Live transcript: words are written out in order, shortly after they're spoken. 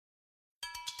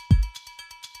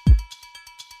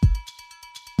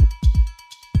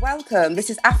Welcome.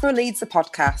 This is Afro Leads, the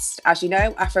podcast. As you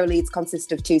know, Afro Leads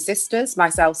consists of two sisters,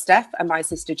 myself, Steph, and my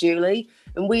sister, Julie,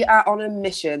 and we are on a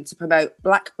mission to promote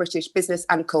Black British business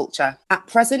and culture. At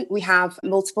present, we have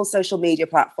multiple social media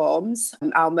platforms.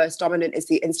 Our most dominant is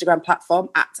the Instagram platform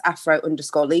at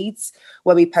Afro_Leads,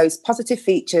 where we post positive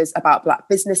features about Black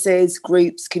businesses,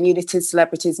 groups, communities,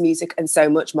 celebrities, music, and so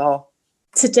much more.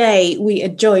 Today, we are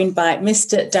joined by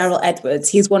Mr. Darryl Edwards.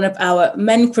 He's one of our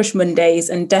Men Crush Mondays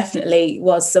and definitely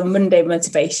was some Monday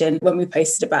motivation when we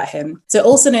posted about him. So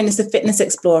also known as the Fitness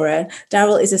Explorer,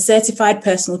 Darryl is a certified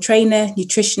personal trainer,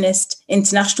 nutritionist,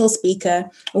 international speaker,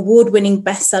 award-winning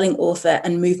best-selling author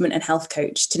and movement and health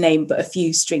coach, to name but a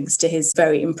few strings to his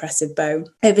very impressive bow.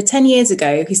 Over 10 years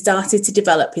ago, he started to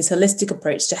develop his holistic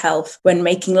approach to health when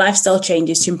making lifestyle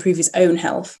changes to improve his own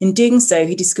health. In doing so,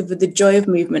 he discovered the joy of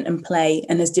movement and play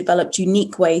and has developed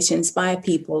unique ways to inspire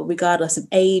people, regardless of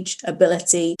age,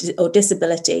 ability, or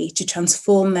disability, to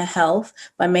transform their health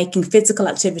by making physical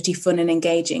activity fun and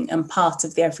engaging and part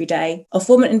of the everyday. A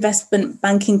former investment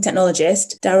banking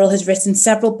technologist, Darryl has written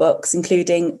several books,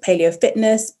 including Paleo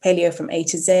Fitness, Paleo from A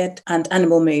to Z, and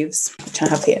Animal Moves, which I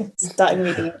have here. Starting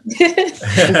reading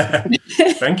it.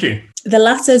 Thank you. The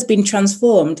latter has been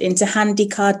transformed into handy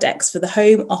card decks for the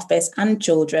home, office, and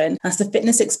children, as the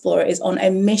Fitness Explorer is on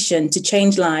a mission to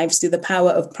change lives through the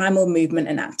power of primal movement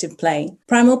and active play.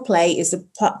 Primal Play is the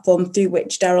platform through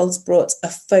which Darryl's brought a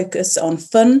focus on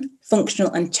fun,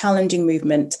 functional, and challenging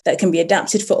movement that can be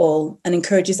adapted for all and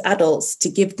encourages adults to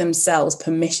give themselves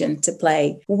permission to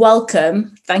play.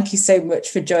 Welcome. Thank you so much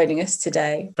for joining us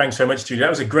today. Thanks so much, Julie. That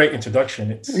was a great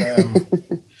introduction. It's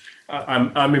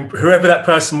I'm whoever that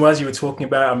person was you were talking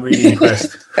about, I'm really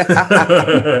impressed.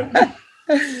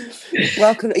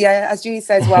 Welcome. Yeah, as Julie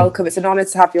says, welcome. It's an honour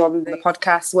to have you on the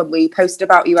podcast. When we posted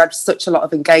about you, had such a lot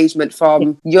of engagement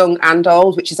from young and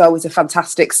old, which is always a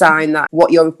fantastic sign that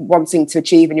what you're wanting to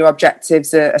achieve and your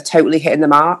objectives are totally hitting the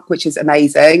mark, which is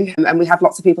amazing. And we had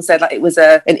lots of people say that it was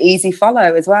an easy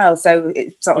follow as well. So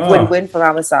it's sort of win-win from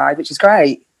our side, which is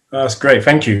great. That's great.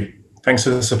 Thank you. Thanks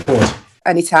for the support.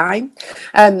 Anytime.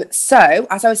 So,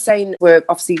 as I was saying, we're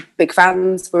obviously big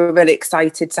fans. We're really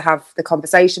excited to have the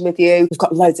conversation with you. We've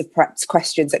got loads of prepped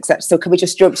questions, etc. So, can we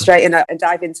just jump straight in and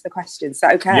dive into the questions? Is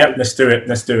that okay? Yep, let's do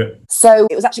it. So,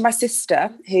 it was actually my sister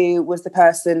who was the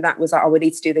person that was like, "Oh, we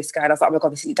need to do this guy." And I was like, "Oh my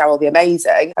god, this Darryl will be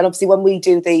amazing." And obviously, when we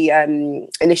do the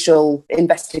initial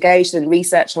investigation and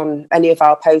research on any of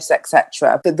our posts,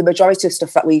 etc., the majority of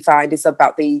stuff that we find is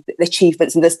about the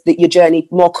achievements and your journey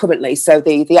more currently. So,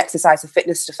 the exercise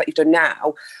fitness stuff that you've done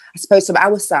now. I suppose from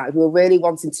our side, we were really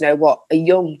wanting to know what a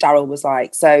young Darryl was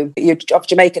like. So you're of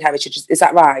Jamaican heritage, is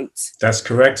that right? That's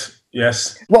correct.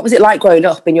 Yes. What was it like growing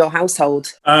up in your household?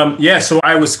 So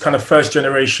I was kind of first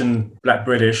generation Black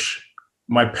British.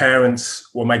 My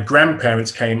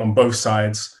grandparents came on both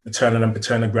sides. Maternal and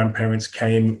paternal grandparents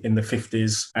came in the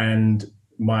 50s, and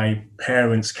my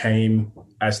parents came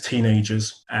as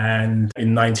teenagers, and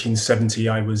in 1970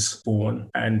 I was born.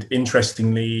 And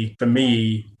interestingly, for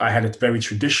me, I had a very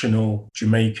traditional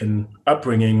Jamaican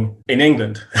upbringing in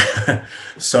England.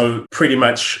 So pretty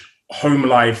much home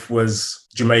life was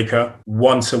Jamaica.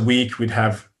 Once a week we'd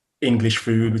have English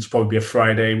food, which would probably be a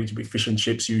Friday, which would be fish and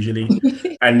chips usually.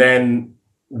 And then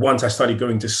once I started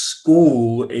going to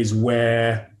school is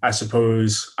where I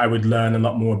suppose I would learn a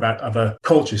lot more about other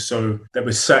cultures. So there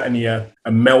was certainly a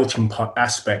melting pot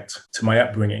aspect to my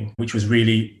upbringing, which was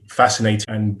really fascinating.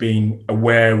 And being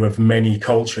aware of many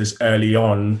cultures early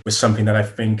on was something that I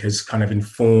think has kind of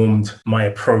informed my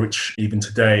approach even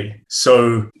today.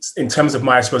 So in terms of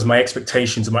my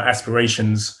expectations and my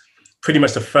aspirations, pretty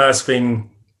much the first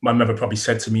thing my mother probably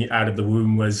said to me out of the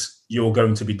womb was, "You're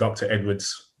going to be Dr.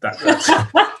 Edwards." That's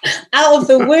out of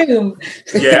the womb.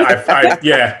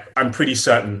 I'm pretty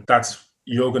certain that's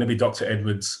you're going to be Dr.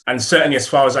 Edwards. And certainly as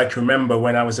far as I can remember,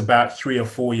 when I was about 3 or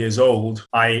 4 years old,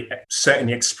 I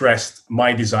certainly expressed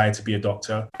my desire to be a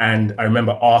doctor. And I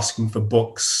remember asking for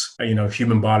books,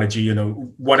 human biology,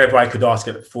 whatever I could ask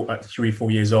at 3, 4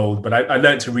 years old. But I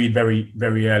learned to read very,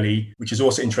 very early, which is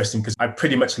also interesting because I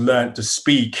pretty much learned to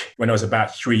speak when I was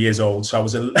about 3 years old. So I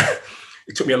was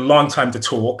it took me a long time to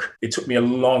talk. It took me a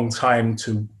long time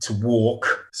to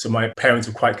walk. So my parents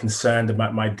were quite concerned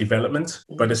about my development.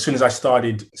 But as soon as I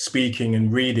started speaking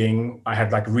and reading, I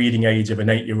had like reading age of an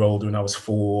 8-year-old when I was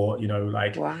 4,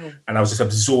 wow. And I was just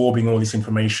absorbing all this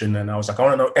information. And I was like, I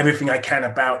want to know everything I can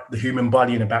about the human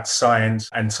body and about science.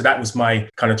 And so that was my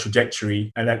kind of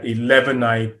trajectory. And at 11,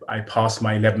 I passed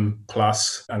my 11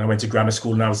 plus and I went to grammar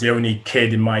school, and I was the only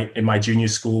kid in my junior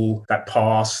school that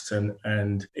passed.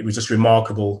 And it was just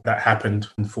remarkable that happened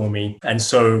for me. And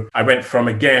so I went from,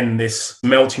 again, this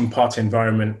melting melting pot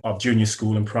environment of junior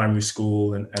school and primary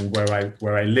school and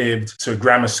where I lived, to a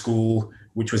grammar school,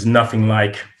 which was nothing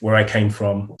like where I came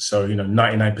from. So,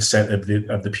 99%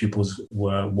 of the pupils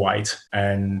were white,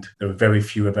 and there were very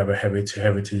few of other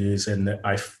heritages. And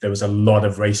there was a lot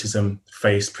of racism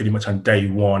faced pretty much on day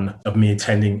one of me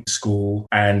attending school.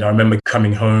 And I remember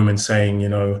coming home and saying,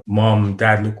 Mom,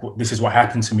 Dad, look, this is what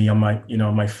happened to me on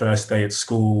my first day at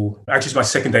school. Actually, it's my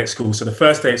second day at school. So the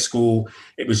first day at school,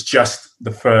 it was just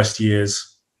the first years.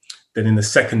 Then in the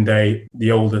second day,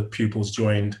 the older pupils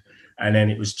joined. And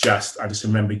then it was I just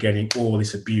remember getting all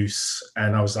this abuse.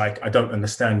 And I was like, I don't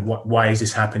understand why is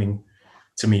this happening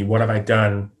to me? What have I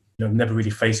done? I've never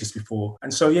really faced this before.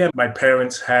 And so, my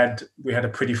parents we had a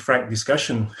pretty frank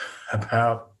discussion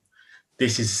about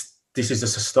this is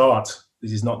just a start.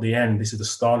 This is not the end. This is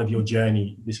the start of your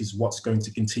journey. This is what's going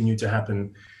to continue to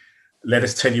happen. Let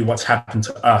us tell you what's happened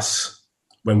to us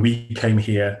when we came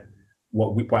here.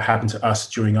 What happened to us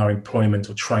during our employment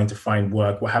or trying to find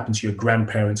work, what happened to your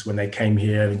grandparents when they came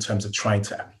here in terms of trying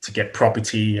to get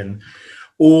property, and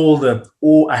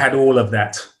I had all of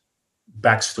that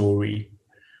backstory.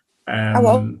 How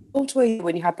old were you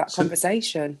when you had that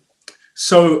conversation?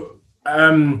 So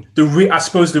I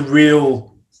suppose the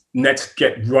real let's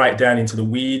get right down into the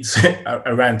weeds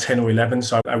around 10 or 11.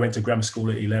 So I went to grammar school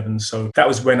at 11. So that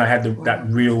was when I had that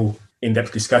real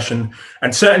in-depth discussion.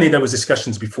 And certainly there was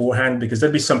discussions beforehand, because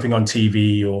there'd be something on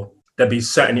TV, or there'd be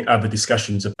certainly other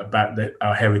discussions about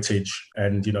our heritage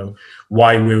and,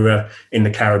 why we were in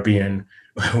the Caribbean,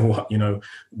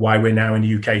 why we're now in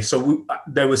the UK. So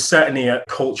there was certainly a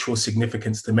cultural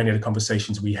significance to many of the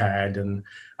conversations we had. And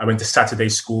I went to Saturday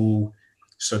school.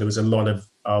 So there was a lot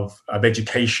of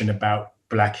education about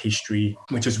Black history,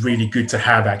 which was really good to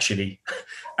have, actually,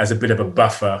 as a bit of a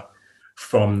buffer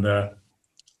from the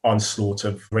onslaught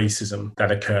of racism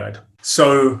that occurred.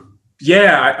 So,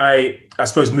 I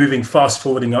suppose fast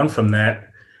forwarding on from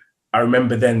that, I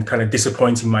remember then kind of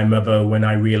disappointing my mother when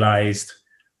I realized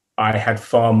I had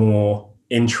far more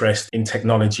interest in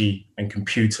technology and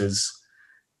computers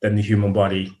than the human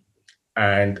body.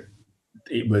 And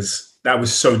that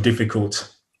was so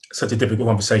difficult, such a difficult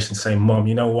conversation, saying, Mom,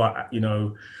 you know what,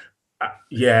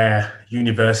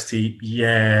 university,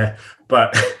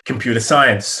 but computer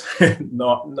science,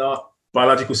 not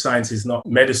biological sciences, not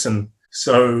medicine.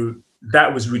 So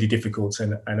that was really difficult.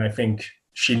 And I think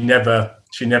she never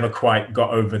quite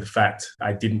got over the fact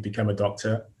I didn't become a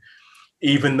doctor,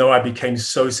 even though I became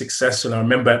so successful. I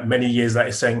remember many years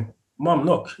later saying, Mom,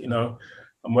 look,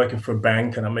 I'm working for a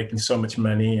bank and I'm making so much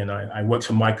money. And I worked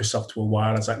for Microsoft for a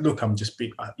while. I was like, look, I'm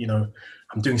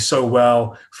doing so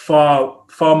well, far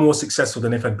more successful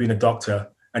than if I'd been a doctor.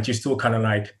 And she's still kind of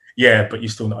like, yeah, but you're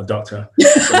still not a doctor. So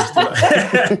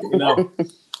you're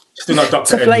still not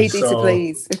Dr. Edwards. To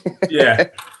please. Yeah.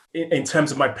 In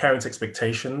terms of my parents'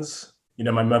 expectations,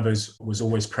 my mother was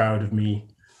always proud of me.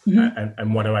 Mm-hmm.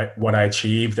 And what I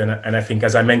achieved. And I think,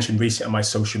 as I mentioned recently on my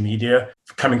social media,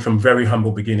 coming from very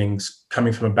humble beginnings,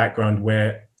 coming from a background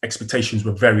where expectations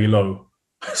were very low.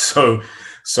 So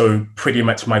pretty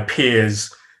much my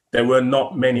peers, there were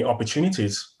not many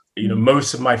opportunities.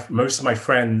 Most of my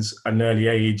friends at an early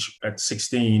age, at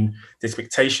 16, the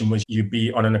expectation was you'd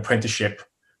be on an apprenticeship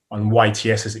on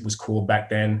YTS, as it was called back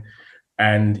then.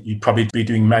 And you'd probably be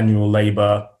doing manual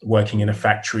labor, working in a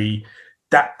factory.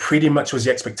 That pretty much was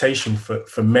the expectation for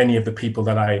many of the people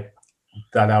that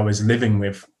I was living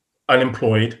with.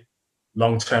 Unemployed,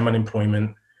 long-term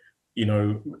unemployment,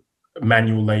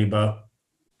 manual labor.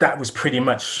 That was pretty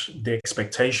much the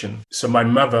expectation. So my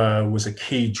mother was a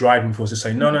key driving force to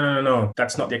say, no,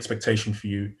 that's not the expectation for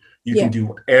you. You can do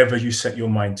whatever you set your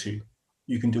mind to.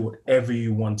 You can do whatever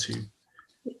you want to.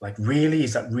 Like, really?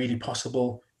 Is that really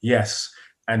possible? Yes.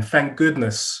 And thank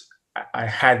goodness I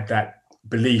had that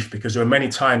belief, because there were many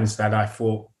times that I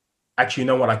thought, actually, you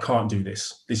know what? I can't do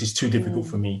this. This is too difficult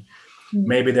for me.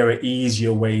 Maybe there are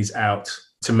easier ways out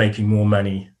to making more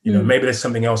money. Maybe there's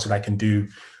something else that I can do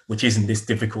which isn't this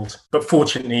difficult. But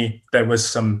fortunately, there was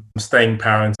some staying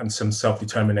power and some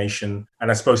self-determination.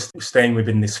 And I suppose staying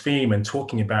within this theme and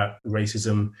talking about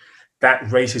racism, that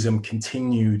racism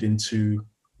continued into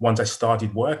once I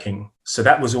started working. So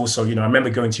that was also, I remember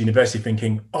going to university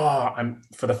thinking,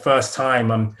 for the first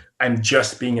time, I'm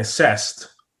just being assessed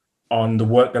on the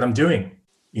work that I'm doing.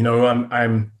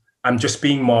 I'm just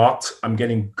being marked. I'm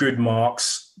getting good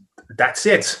marks. That's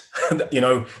it.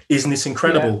 Isn't this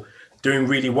incredible? Yeah. Doing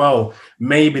really well.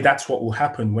 Maybe that's what will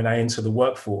happen when I enter the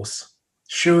workforce.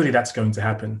 Surely that's going to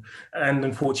happen. And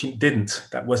unfortunately, it didn't.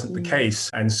 That wasn't the case.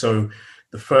 And so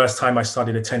the first time I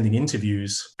started attending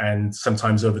interviews, and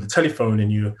sometimes over the telephone,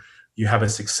 and you're you have a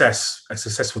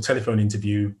successful telephone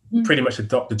interview, pretty much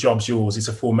the job's yours. It's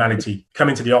a formality. Come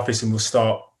into the office and we'll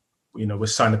start, we'll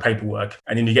sign the paperwork.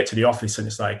 And then you get to the office and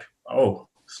it's like, oh,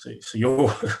 so you're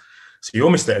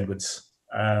Mr. Edwards.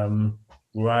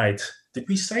 Right. Did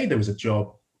we say there was a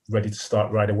job ready to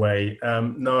start right away?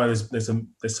 No, there's some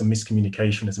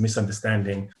miscommunication, there's a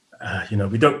misunderstanding.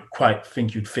 We don't quite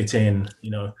think you'd fit in,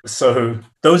 So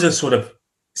those are sort of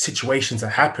situations that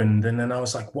happened. And then I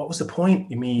was like, what was the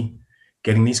point in me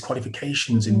getting these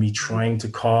qualifications and me trying to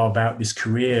carve out this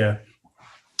career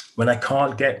when I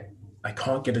can't get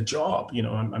a job?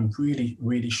 I'm really,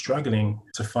 really struggling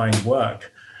to find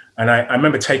work. And I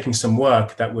remember taking some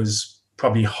work that was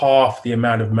probably half the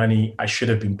amount of money I should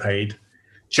have been paid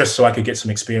just so I could get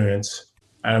some experience.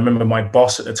 And I remember my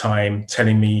boss at the time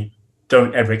telling me,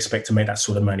 don't ever expect to make that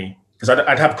sort of money. Because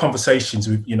I'd have conversations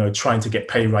with, trying to get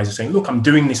pay rises, saying, look, I'm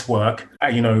doing this work.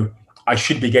 I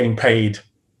should be getting paid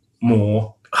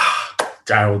more.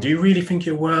 Darryl, do you really think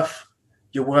you're worth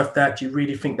that? Do you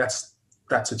really think that's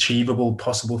achievable,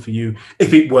 possible for you?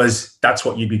 If it was, that's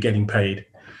what you'd be getting paid.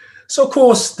 So, of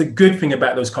course, the good thing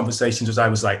about those conversations was I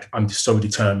was like, I'm so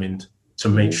determined to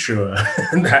make sure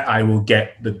that I will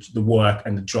get the work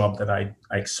and the job that I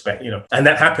expect, And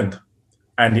that happened.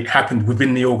 And it happened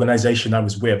within the organization I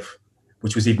was with,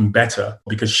 which was even better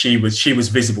because she was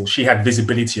visible. She had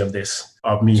visibility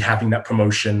of me having that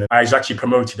promotion. I was actually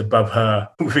promoted above her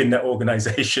within that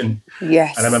organization.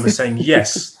 Yes. And I remember saying,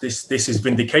 yes, this is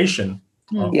vindication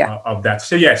of that.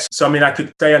 So yes. So, I could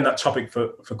stay on that topic for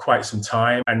quite some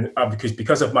time. And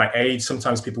because of my age,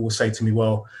 sometimes people will say to me,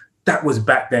 well, that was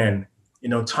back then.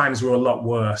 Times were a lot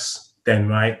worse then,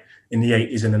 right? In the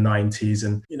 80s and the 90s.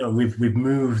 And, we've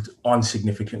moved on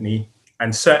significantly.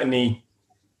 And certainly,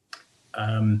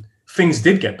 things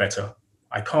did get better.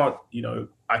 I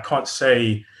can't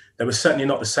say they were certainly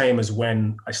not the same as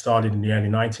when I started in the early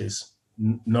 90s.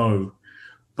 No,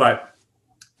 but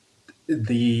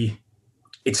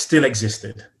it still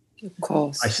existed. Of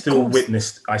course. I still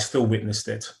witnessed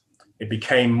it. It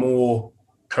became more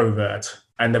covert.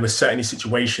 And there were certainly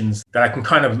situations that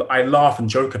I laugh and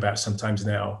joke about sometimes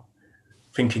now,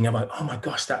 thinking about, oh my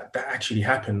gosh, that actually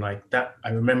happened. Like that, I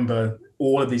remember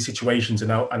all of these situations,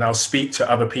 and I'll speak to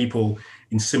other people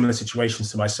in similar situations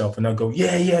to myself, and they'll go,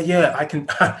 yeah, I can.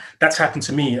 That's happened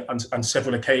to me on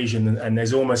several occasions, and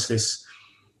there's almost this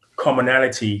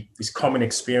commonality, this common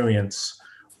experience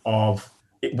of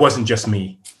it wasn't just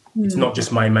me. It's not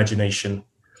just my imagination.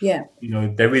 Yeah,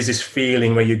 there is this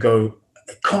feeling where you go,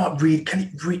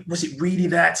 was it really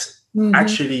that?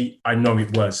 Actually, I know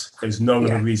it was. There's no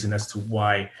other reason as to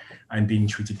why I'm being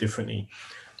treated differently.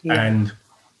 Yeah. And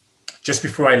just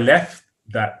before I left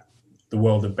the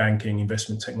world of banking,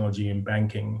 investment technology and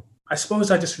banking, I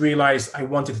suppose I just realized I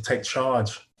wanted to take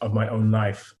charge of my own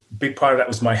life. A big part of that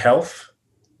was my health,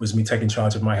 was me taking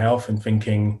charge of my health and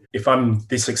thinking, if I'm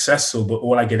this successful, but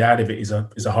all I get out of it is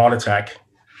a heart attack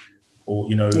or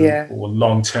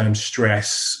long-term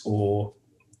stress, or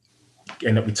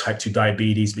end up with type 2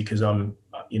 diabetes because I'm,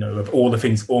 of all the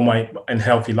things, all my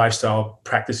unhealthy lifestyle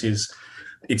practices,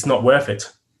 it's not worth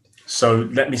it. So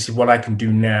let me see what I can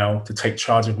do now to take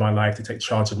charge of my life, to take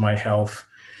charge of my health.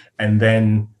 And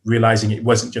then realizing it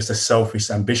wasn't just a selfish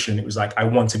ambition. It was like, I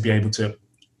want to be able to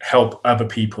help other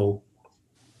people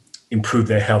improve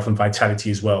their health and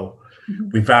vitality as well,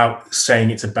 without saying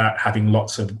it's about having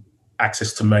lots of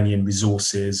access to money and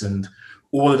resources and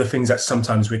all of the things that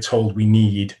sometimes we're told we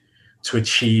need to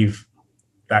achieve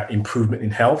that improvement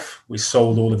in health. We're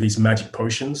sold all of these magic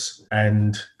potions,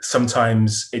 and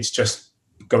sometimes it's just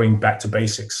going back to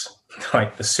basics,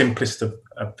 like the simplest of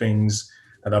things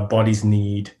that our bodies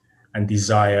need and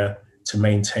desire to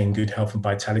maintain good health and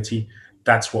vitality.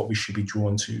 That's what we should be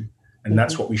drawn to, and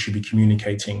that's what we should be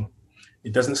communicating.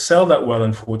 It doesn't sell that well,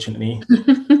 unfortunately.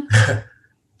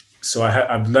 So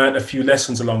I've learned a few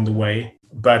lessons along the way,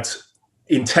 but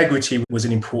integrity was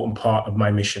an important part of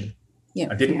my mission. Yeah.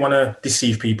 I didn't want to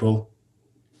deceive people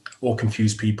or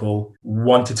confuse people.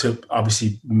 Wanted to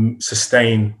obviously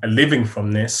sustain a living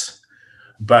from this,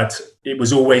 but it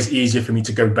was always easier for me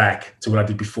to go back to what I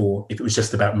did before if it was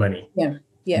just about money.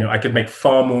 Yeah. I could make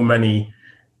far more money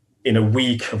in a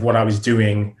week of what I was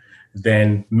doing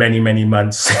than many, many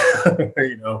months,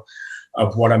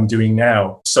 of what I'm doing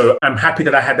now. So I'm happy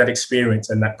that I had that experience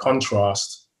and that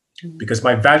contrast, because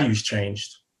my values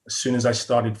changed as soon as I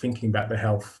started thinking about the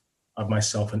health of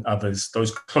myself and others,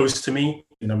 those close to me,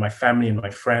 my family and my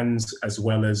friends, as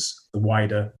well as the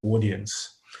wider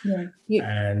audience. Your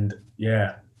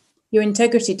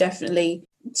integrity definitely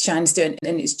shines through,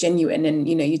 and it's genuine. And,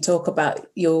 you talk about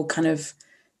your kind of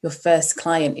your first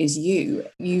client is you.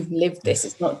 You've lived this.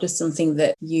 It's not just something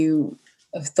that you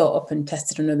have thought up and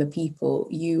tested on other people.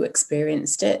 You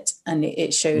experienced it, and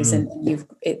it shows, and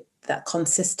that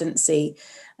consistency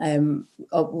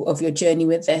of your journey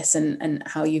with this, and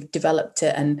how you've developed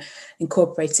it and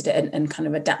incorporated it and kind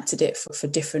of adapted it for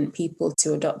different people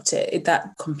to adopt it.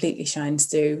 That completely shines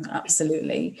through,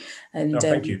 absolutely. And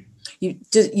thank you.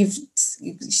 You've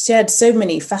shared so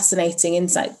many fascinating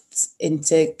insights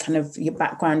into kind of your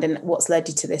background and what's led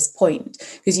you to this point,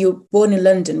 because you were born in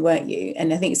London, weren't you?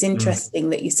 And I think it's interesting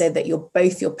that you said that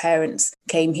both your parents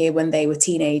came here when they were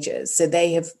teenagers, so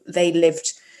they've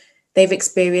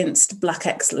experienced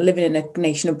living in a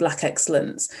nation of Black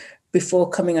excellence before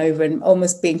coming over and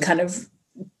almost being kind of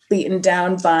beaten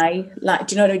down by, like,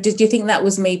 do you know, did you think that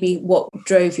was maybe what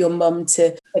drove your mum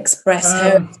to express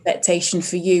her expectation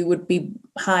for you would be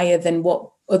higher than what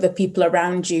other people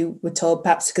around you were told,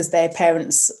 perhaps because their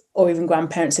parents or even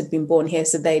grandparents had been born here,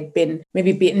 so they'd been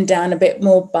maybe beaten down a bit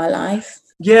more by life?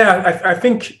 Yeah, I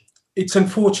think it's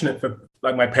unfortunate for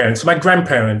like my parents. My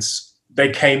grandparents,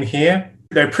 they came here.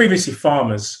 They were previously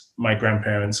farmers, my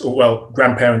grandparents, or well,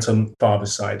 grandparents on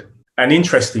father's side. And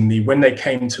interestingly, when they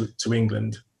came to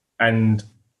England, and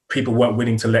people weren't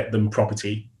willing to let them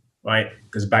property, right?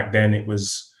 Because back then it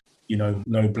was,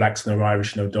 no blacks, no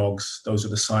Irish, no dogs. Those are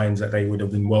the signs that they would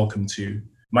have been welcome to.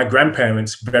 My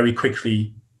grandparents very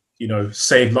quickly,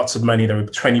 saved lots of money. There were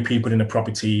 20 people in a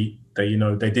property. They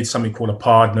did something called a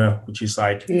partner, which is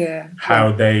like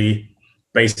how they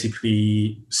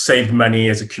basically saved money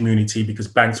as a community because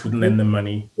banks wouldn't lend them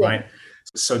money, right?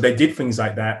 So they did things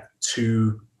like that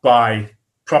to buy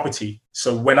property.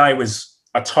 So when I was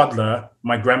a toddler,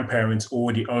 my grandparents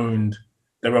already owned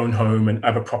their own home and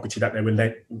other property that they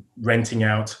were renting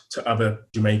out to other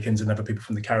Jamaicans and other people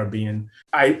from the Caribbean.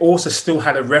 I also still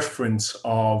had a reference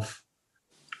of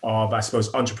I suppose,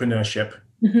 entrepreneurship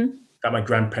that my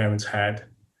grandparents had.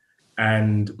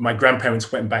 And my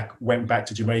grandparents went back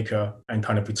to Jamaica and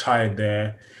kind of retired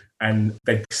there, and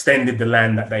they extended the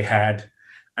land that they had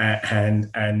and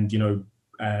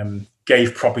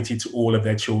gave property to all of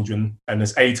their children, and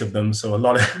there's 8 of them, so a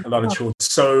lot of children.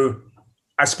 So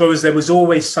I suppose there was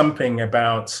always something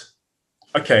about,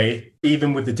 okay,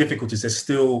 even with the difficulties,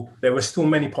 there were still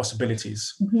many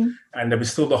possibilities, and there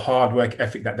was still the hard work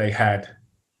ethic that they had,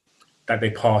 that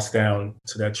they passed down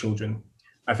to their children.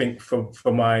 I think for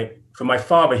my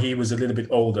father, he was a little bit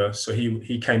older, so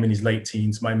he came in his late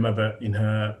teens. My mother in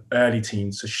her early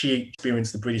teens, so she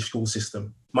experienced the British school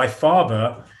system. My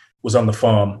father was on the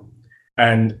farm.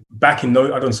 And I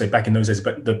don't say back in those days,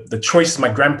 but the choices my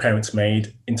grandparents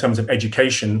made in terms of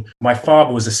education, my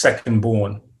father was the second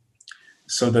born.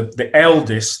 So the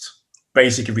eldest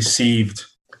basically received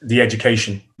the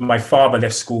education. My father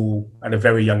left school at a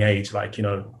very young age, like,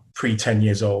 pre-10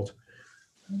 years old.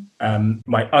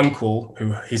 My uncle,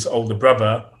 his older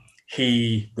brother,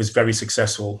 he was very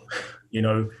successful.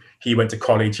 He went to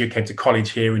college. He came to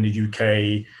college here in the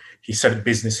UK. He set up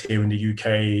business here in the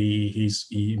UK.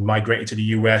 He migrated to the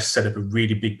US, set up a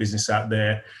really big business out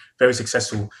there, very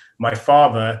successful. My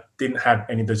father didn't have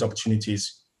any of those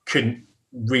opportunities, couldn't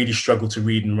really struggle to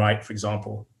read and write, for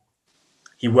example.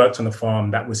 He worked on a farm,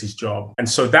 that was his job. And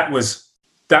so that was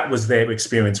their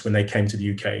experience when they came to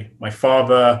the UK. My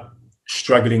father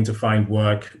struggling to find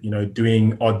work,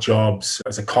 doing odd jobs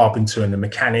as a carpenter and a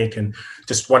mechanic and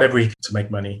just whatever he could to make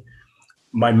money.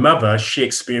 My mother, she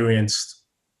experienced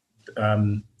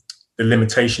the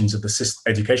limitations of the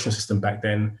educational system back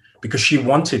then, because she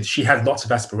had lots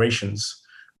of aspirations.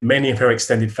 Many of her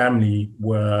extended family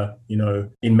were,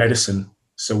 in medicine.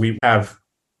 So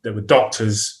there were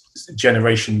doctors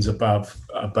generations above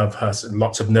her,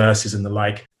 lots of nurses and the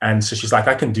like. And so she's like,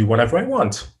 I can do whatever I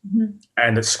want.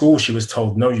 And at school, she was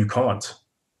told, no, you can't.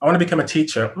 I want to become a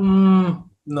teacher. No.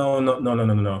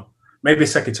 Maybe a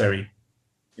secretary.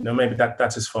 Maybe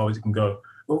that's as far as it can go.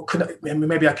 Well,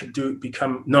 maybe I could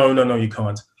become, no, you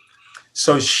can't.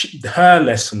 So her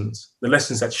lessons, the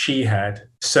lessons that she had,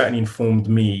 certainly informed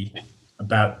me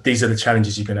about these are the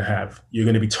challenges you're going to have. You're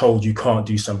going to be told you can't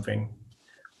do something.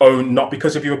 Oh, not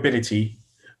because of your ability,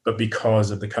 but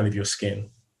because of the color of your skin.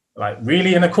 Like,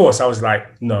 really? And of course, I was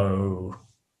like, no,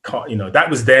 can't, that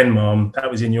was then, Mom. That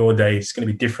was in your day. It's going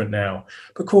to be different now.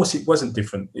 But of course, it wasn't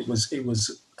different. It was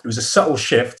a subtle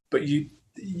shift, but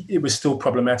it was still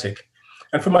problematic.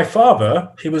 And for my father,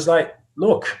 he was like,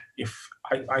 look, if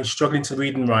I struggling to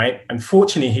read and write, and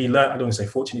fortunately he learned, I don't want to say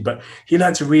fortunately, but he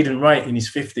learned to read and write in his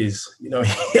 50s,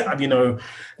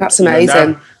 That's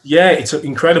amazing. It's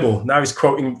incredible. Now he's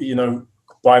quoting,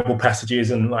 Bible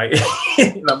passages and like,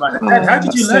 I'm like, how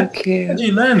did you learn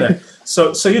that?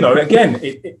 So again,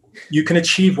 you can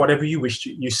achieve whatever you wish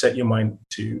you set your mind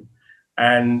to.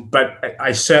 But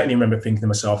I certainly remember thinking to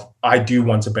myself, I do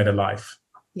want a better life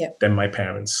than my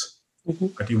parents. Mm-hmm.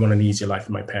 I do want an easier life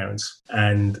than my parents.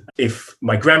 And if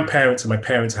my grandparents and my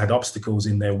parents had obstacles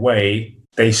in their way,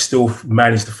 they still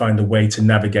managed to find a way to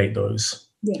navigate those.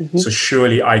 Yeah. Mm-hmm. So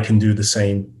surely I can do the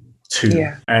same too.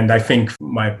 Yeah. And I think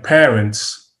my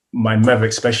parents, my mother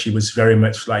especially, was very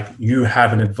much like, you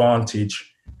have an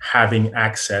advantage having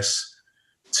access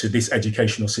to this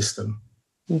educational system.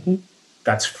 Mm-hmm.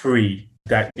 That's free.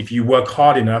 That if you work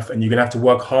hard enough, and you're going to have to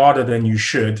work harder than you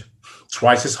should,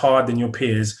 twice as hard than your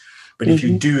peers, but if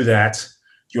you do that,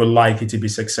 you're likely to be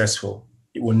successful.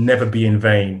 It will never be in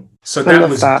vain. So that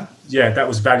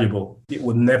was valuable. It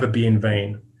will never be in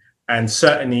vain. And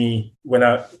certainly when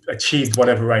I achieved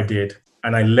whatever I did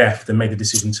and I left and made the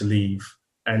decision to leave,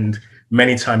 and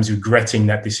many times regretting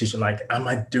that decision, like, am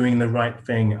I doing the right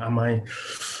thing? Am I,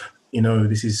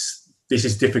 this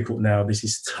is difficult now. This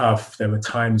is tough. There were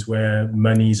times where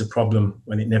money is a problem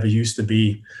when it never used to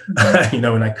be, and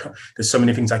there's so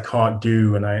many things I can't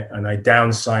do, and I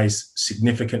downsize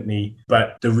significantly.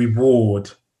 But the reward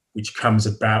which comes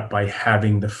about by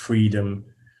having the freedom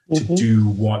to do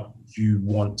what you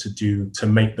want to do, to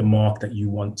make the mark that you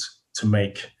want to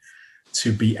make,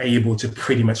 to be able to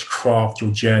pretty much craft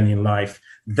your journey in life,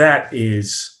 that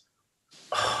is,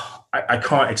 I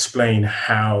can't explain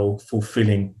how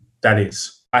fulfilling that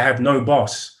is. I have no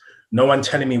boss, no one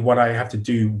telling me what I have to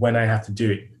do when I have to do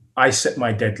it. I set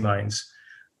my deadlines.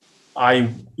 I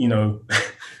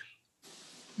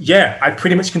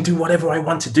pretty much can do whatever I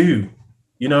want to do,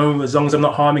 as long as I'm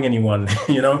not harming anyone,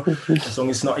 as long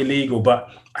as it's not illegal, but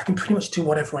I can pretty much do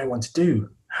whatever I want to do.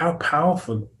 How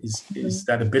powerful is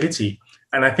that ability?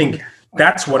 And I think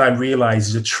that's what I realized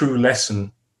is a true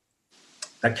lesson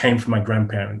that came from my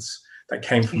grandparents, that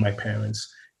came from my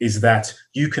parents, is that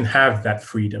you can have that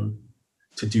freedom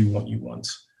to do what you want,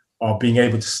 or being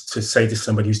able to say to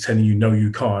somebody who's telling you, no,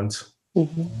 you can't.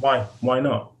 Why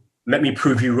not? Let me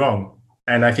prove you wrong.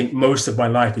 And I think most of my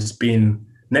life has been,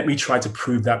 let me try to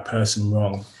prove that person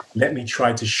wrong. Let me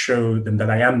try to show them that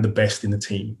I am the best in the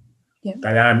team,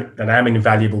 that I am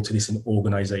invaluable to this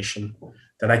organization,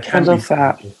 that I can be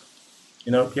valuable.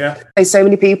 There's so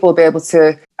many people will be able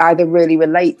to either really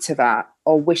relate to that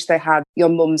or wish they had your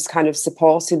mum's kind of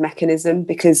supporting mechanism,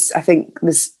 because I think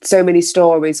there's so many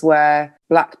stories where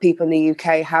Black people in the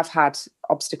UK have had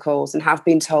obstacles and have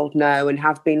been told no and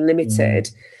have been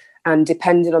limited, and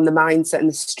depending on the mindset and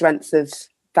the strength of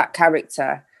that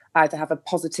character, either have a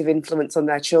positive influence on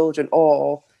their children,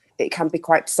 or it can be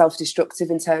quite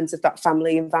self-destructive in terms of that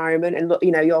family environment. And look,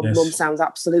 your mum sounds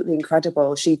absolutely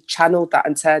incredible. She channeled that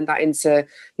and turned that into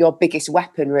your biggest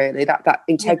weapon, really, that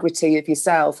integrity of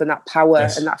yourself and that power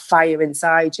and that fire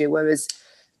inside you. Whereas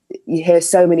you hear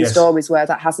so many stories where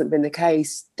that hasn't been the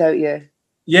case, don't you?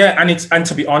 Yeah, and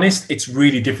to be honest, it's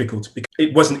really difficult because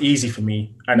it wasn't easy for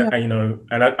me. And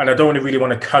I don't really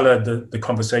want to color the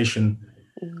conversation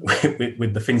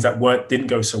with the things that didn't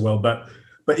go so well, but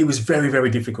it was very, very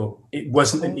difficult. It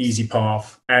wasn't an easy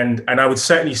path. And I would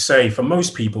certainly say for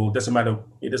most people, it doesn't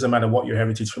matter what your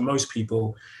heritage, for most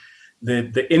people,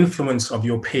 the influence of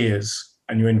your peers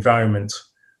and your environment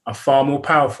are far more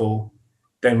powerful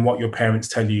than what your parents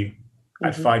tell you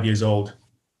at 5 years old.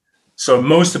 So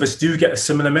most of us do get a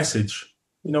similar message,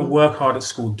 work hard at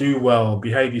school, do well,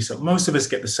 behave yourself. Most of us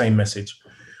get the same message.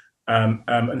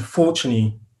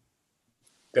 Unfortunately,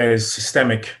 there's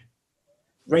systemic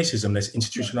racism, there's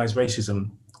institutionalized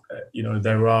racism.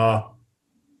 There are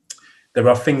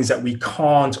things that we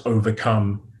can't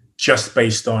overcome just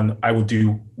based on, I will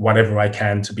do whatever I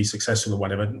can to be successful or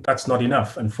whatever. That's not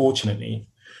enough, unfortunately.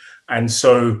 And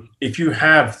so if you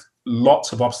have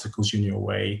lots of obstacles in your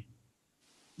way,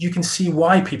 you can see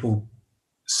why people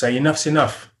say enough's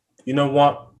enough. You know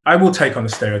what? I will take on a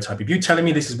stereotype. If you're telling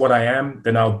me this is what I am,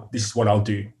 then this is what I'll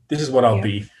do. This is what I'll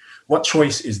be. What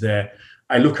choice is there?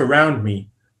 I look around me.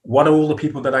 What are all the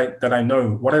people that I know?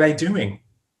 What are they doing?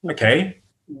 Okay,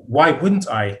 why wouldn't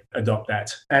I adopt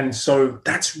that? And so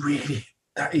that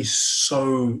is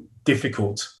so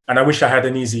difficult. And I wish I had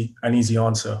an easy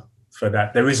answer for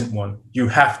that. There isn't one. You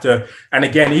have to. And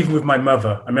again, even with my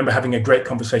mother, I remember having a great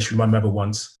conversation with my mother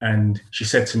once, and she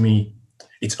said to me,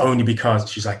 "It's only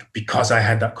because I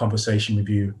had that conversation with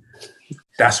you.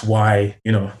 That's why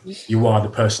you are the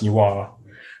person you are."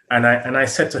 And I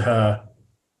said to her,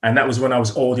 and that was when I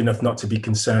was old enough not to be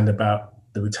concerned about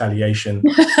the retaliation.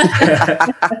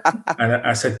 And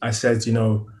I said,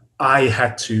 I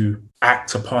had to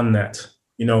act upon that.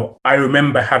 I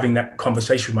remember having that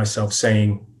conversation with myself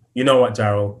saying, you know what,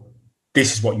 Darryl,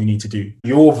 this is what you need to do.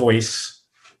 Your voice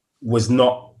was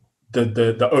not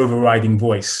the overriding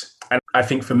voice. And I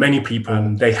think for many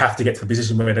people, they have to get to the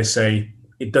position where they say,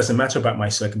 it doesn't matter about my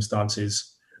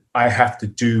circumstances. I have to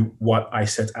do what I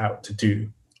set out to do,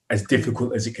 as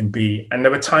difficult as it can be. And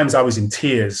there were times I was in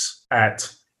tears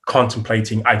at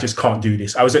contemplating, I just can't do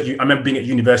this. I remember being at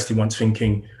university once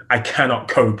thinking, I cannot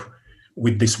cope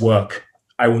with this work.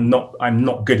 I'm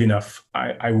not good enough.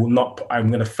 I'm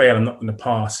going to fail. I'm not going to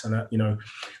pass. And,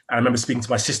 I remember speaking to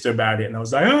my sister about it and I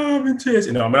was like, oh, I'm in tears.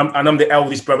 I'm the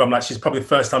eldest brother. I'm like, she's probably the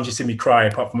first time she's seen me cry,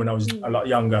 apart from when I was a lot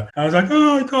younger. I was like,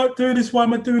 oh, I can't do this. Why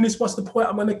am I doing this? What's the point?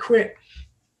 I'm going to quit.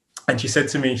 And she said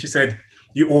to me,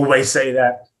 you always say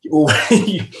that. You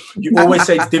always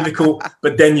say it's difficult,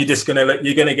 but then you're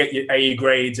going to get your A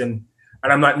grades. And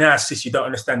I'm like, nah, sis, you don't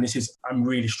understand. I'm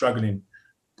really struggling.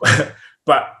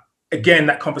 But again,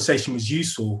 that conversation was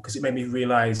useful because it made me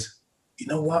realize, you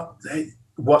know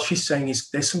what she's saying is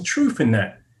there's some truth in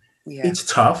that. Yeah. It's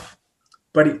tough,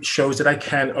 but it shows that I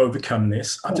can overcome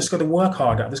this. I've just got to work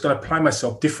harder. I've just got to apply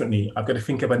myself differently. I've got to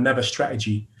think of another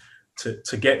strategy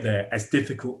to get there, as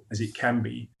difficult as it can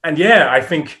be. And yeah, I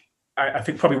think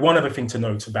probably one other thing to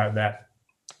note about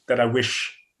that I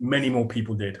wish many more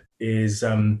people did is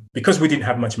because we didn't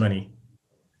have much money,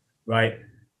 right?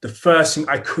 The first thing,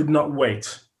 I could not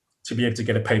wait to be able to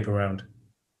get a paper round.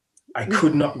 I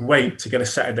could not wait to get a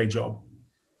Saturday job.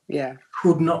 Yeah.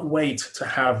 Could not wait to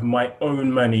have my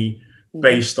own money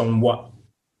based on what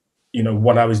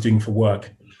I was doing for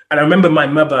work. And I remember my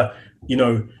mother,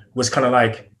 was kind of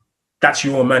like, that's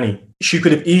your money. She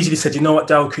could have easily said, you know what,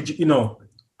 Darryl, could you,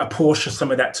 apportion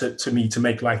some of that to me to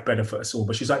make life better for us all.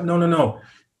 But she's like, no.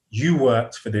 You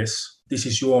worked for this. This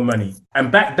is your money. And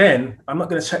back then, I'm not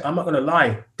going to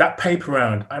lie. That paper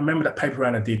round, I remember that paper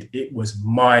round I did, it was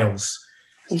miles.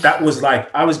 That was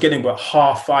like, I was getting about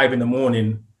 5:30 in the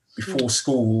morning before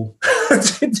school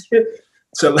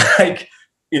to like,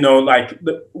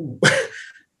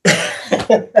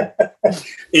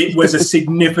 it was a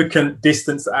significant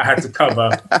distance that I had to cover.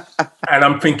 And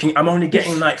I'm thinking, I'm only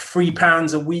getting like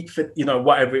 £3 a week for,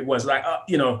 whatever it was, like,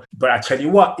 but I tell you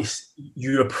what,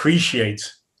 you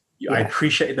appreciate. Yeah. I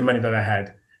appreciated the money that I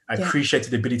had. I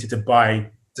appreciated the ability to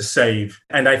buy, to save.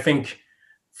 And I think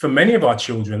for many of our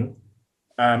children,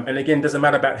 and again, doesn't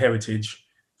matter about heritage,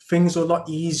 things are a lot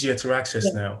easier to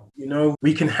access now.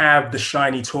 We can have the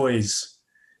shiny toys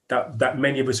that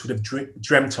many of us would have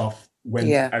dreamt of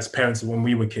as parents when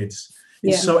we were kids.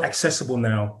 It's so accessible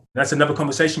now. That's another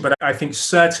conversation, but I think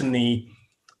certainly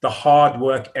the hard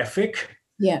work ethic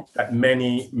that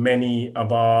many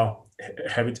of our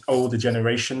older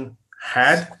generation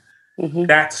had,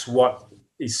 that's what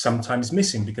is sometimes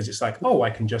missing, because it's like, oh, I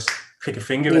can just click a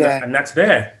finger and that's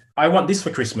there. I want this for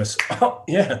Christmas. Oh,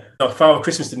 yeah. No, Father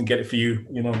Christmas didn't get it for you,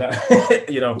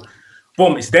 that,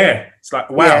 boom, it's there. It's like,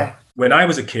 wow. Yeah. When I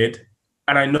was a kid,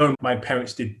 and I know my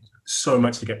parents did so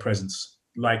much to get presents,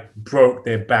 like broke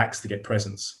their backs to get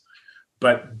presents,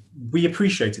 but we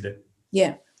appreciated it.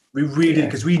 Yeah. We really did,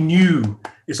 because we knew,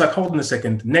 it's like, hold on a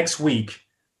second, next week,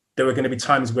 there were going to be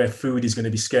times where food is going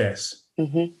to be scarce.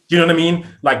 Mm-hmm. Do you know what I mean?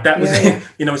 Like that was,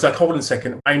 it's like, hold on a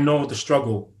second, I know the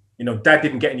struggle. Dad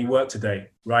didn't get any work today,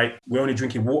 right? We're only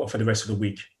drinking water for the rest of the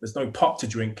week. There's no pop to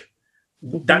drink.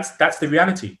 Mm-hmm. That's the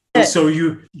reality. So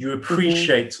you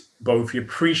appreciate both. You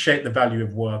appreciate the value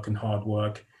of work and hard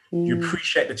work. You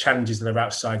appreciate the challenges that are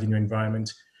outside in your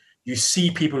environment. You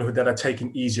see people that are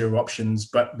taking easier options,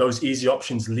 but those easy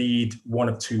options lead one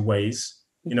of two ways.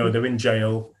 They're in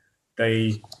jail.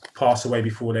 They pass away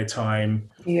before their time.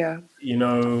 Yeah.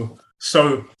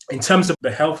 So in terms of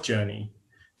the health journey,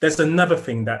 there's another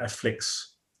thing that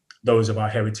afflicts those of our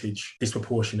heritage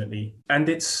disproportionately, and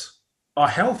it's our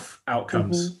health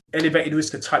outcomes. Elevated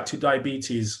risk of type 2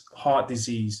 diabetes, heart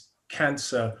disease,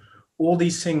 cancer, all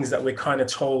these things that we're kind of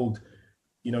told,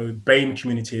 BAME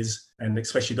communities, and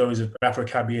especially those of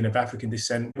Afro-Caribbean, of African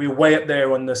descent, we're way up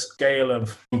there on the scale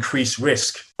of increased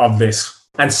risk of this.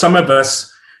 And some of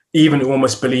us even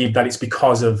almost believe that it's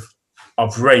because of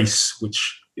race,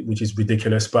 which is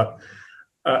ridiculous, but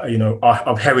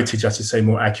of heritage, I should say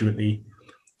more accurately.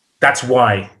 That's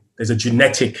why there's a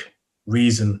genetic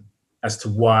reason as to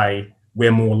why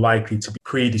we're more likely to be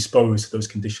predisposed to those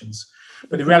conditions.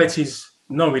 But the reality is,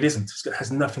 no, it isn't. It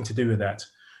has nothing to do with that.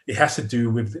 It has to do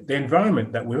with the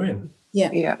environment that we're in.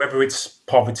 Yeah. Whether it's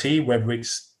poverty, whether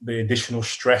it's the additional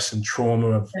stress and trauma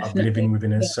of living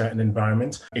within a certain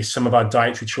environment. It's some of our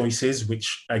dietary choices,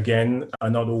 which again are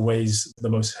not always the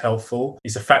most helpful.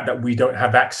 It's the fact that we don't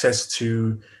have access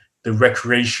to the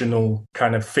recreational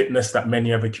kind of fitness that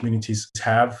many other communities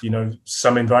have.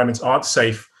 Some environments aren't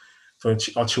safe for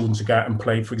our children to go out and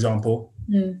play, for example.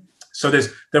 So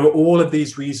there are all of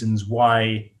these reasons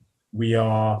why we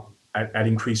are at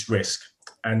increased risk.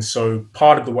 And so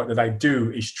part of the work that I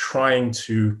do is trying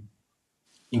to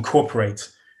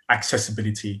incorporate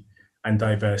accessibility and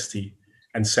diversity,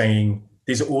 and saying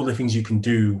these are all the things you can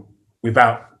do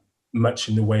without much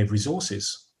in the way of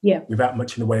resources, without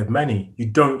much in the way of money. You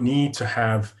don't need to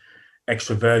have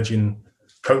extra virgin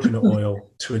coconut oil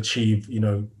to achieve,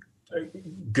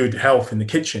 good health in the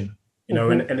kitchen.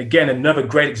 And again, another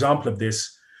great example of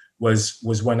this was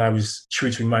when I was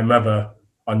tutoring my mother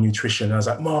on nutrition. I was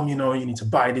like, Mom, you need to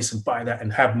buy this and buy that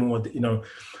and have more,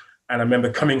 And I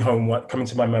remember coming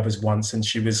to my mother's once, and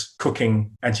she was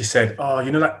cooking, and she said, oh,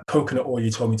 that coconut oil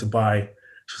you told me to buy?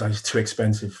 She was like, it's too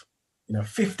expensive.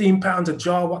 15 pounds a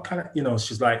jar, what kind of,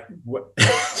 she's like, what,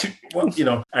 what,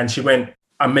 and she went,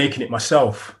 I'm making it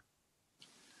myself.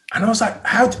 And I was like,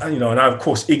 how, and I, of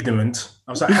course, ignorant.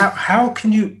 I was like, how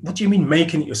can you, what do you mean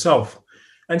making it yourself?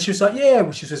 And she was like, yeah,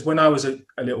 she says, when I was a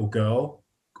little girl,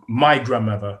 my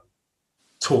grandmother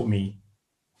taught me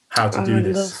how to do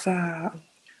this. I love that.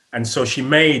 And so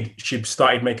she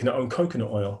started making her own coconut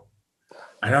oil.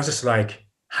 And I was just like,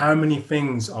 how many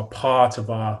things are part of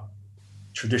our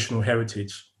traditional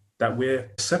heritage that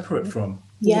we're separate from?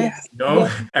 Yes.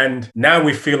 And now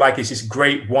we feel like it's this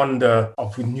great wonder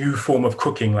of a new form of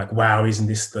cooking. Like, wow, isn't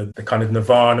this the kind of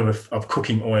nirvana of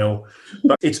cooking oil?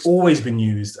 But it's always been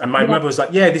used. And my mother was like,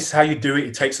 yeah, this is how you do it.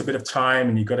 It takes a bit of time,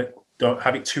 and you got to, don't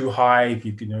have it too high,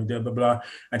 blah, blah, blah.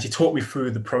 And she taught me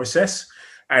through the process.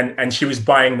 And she was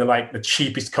buying the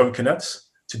cheapest coconuts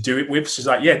to do it with. She's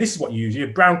like, yeah, this is what you use. You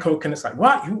have brown coconuts. Like,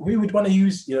 what? Who would want to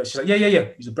use? She's like, yeah.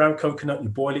 Use a brown coconut. You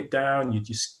boil it down.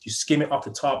 You skim it off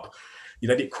the top. You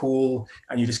let it cool,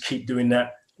 and you just keep doing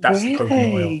that. That's the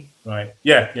coconut oil, right?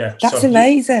 Yeah. That's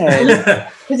amazing.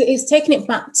 Because it's taking it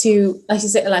back to, as you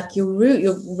say, like your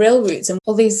real roots, and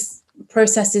all these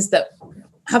processes that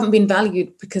haven't been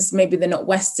valued because maybe they're not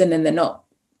Western and they're not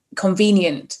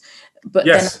convenient. But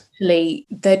then actually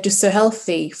they're just so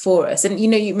healthy for us. And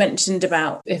you mentioned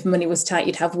about if money was tight,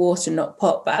 you'd have water, not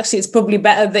pot. But actually, it's probably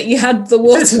better that you had the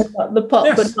water, not the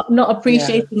pot, but not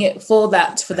appreciating it for the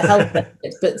health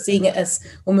benefits, but seeing it as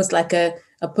almost like a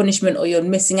punishment, or you're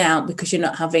missing out because you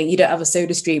don't have a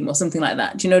soda stream or something like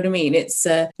that. Do you know what I mean? It's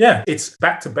it's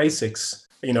back to basics.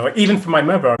 Even for my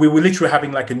mother, we were literally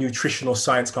having like a nutritional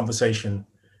science conversation.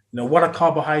 What are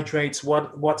carbohydrates?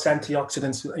 What's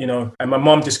antioxidants? And my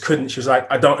mom just couldn't. She was like,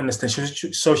 I don't understand.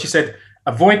 So she said,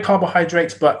 avoid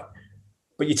carbohydrates, but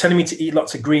you're telling me to eat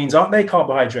lots of greens. Aren't they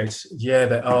carbohydrates? Yeah,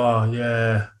 they are.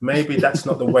 Yeah, maybe that's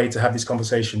not the way to have this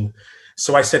conversation.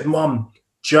 So I said, Mom,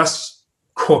 just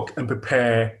cook and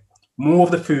prepare more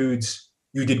of the foods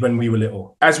you did when we were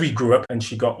little. As we grew up and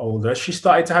she got older, she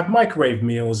started to have microwave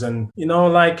meals and,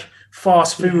 like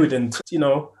fast food and,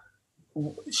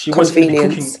 she wasn't really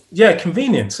cooking. Yeah,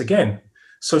 convenience again.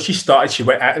 So she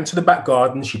went out into the back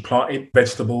garden. She planted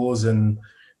vegetables and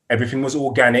everything was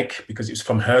organic because it was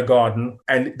from her garden.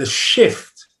 And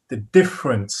the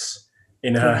difference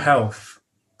in her health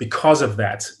because of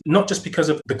that, not just because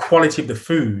of the quality of the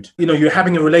food. You're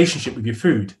having a relationship with your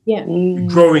food. Yeah. You're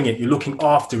growing it. You're looking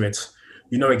after it.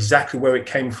 You know exactly where it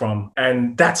came from.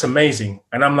 And that's amazing.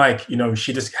 And I'm like,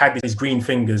 she just had these green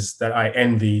fingers that I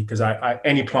envy, because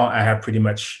any plant I have pretty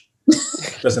much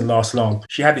doesn't last long.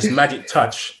 She had this magic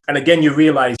touch. And again, you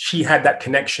realize she had that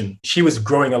connection. She was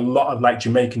growing a lot of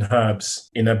Jamaican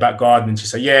herbs in her back garden. And she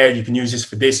said, yeah, you can use this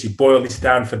for this. You boil this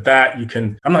down for that. You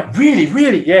can. I'm like,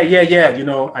 really? Yeah.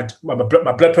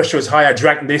 My blood pressure was high. I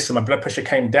drank this and my blood pressure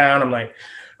came down. I'm like,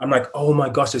 oh my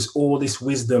gosh, there's all this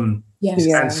wisdom,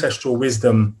 ancestral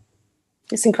wisdom.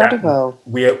 It's incredible.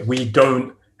 We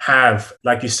don't have,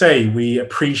 like you say, we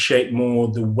appreciate more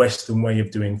the Western way of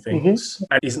doing things,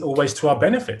 and isn't always to our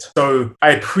benefit. So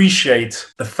I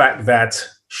appreciate the fact that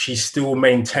she still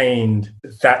maintained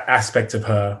that aspect of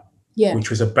her,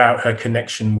 which was about her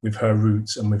connection with her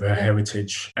roots and with her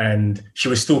heritage. And she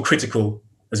was still critical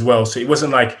as well. So it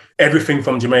wasn't like everything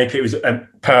from Jamaica, it was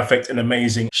perfect and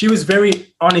amazing. She was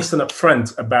very honest and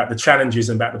upfront about the challenges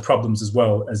and about the problems as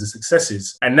well as the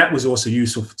successes. And that was also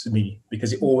useful to me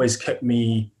because it always kept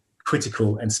me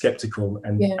critical and skeptical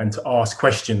and to ask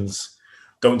questions.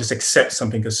 Don't just accept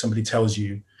something because somebody tells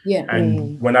you. Yeah.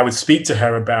 And when I would speak to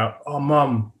her about, oh,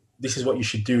 Mom, this is what you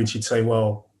should do. And she'd say,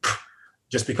 well,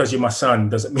 just because you're my son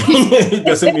doesn't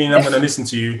mean I'm going to listen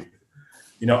to you.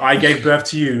 I gave birth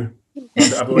to you.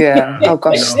 Yeah. Oh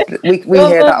gosh, we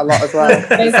hear that a lot as well.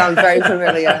 It sounds very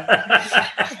familiar.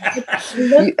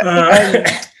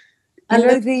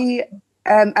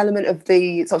 element of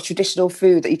the sort of traditional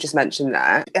food that you just mentioned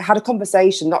there, I had a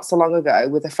conversation not so long ago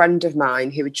with a friend of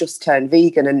mine who had just turned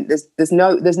vegan, and there's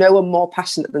no one more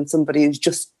passionate than somebody who's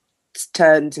just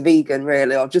turned vegan,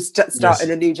 really, or just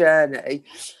starting a new journey.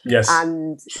 Yes.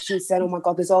 And she was saying, oh my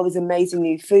God, there's all these amazing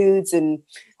new foods, and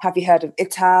have you heard of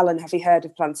Ital, and have you heard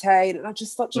of plantain? And I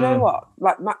just thought, you know what,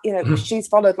 like she's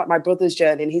followed like my brother's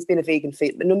journey, and he's been a vegan for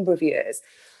a number of years.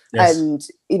 Yes. And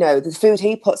the food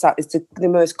he puts out is the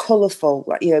most colourful,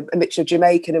 like a mixture of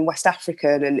Jamaican and West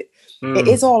African, and it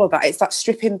is all of that. It's like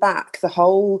stripping back the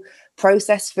whole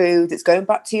processed food. It's going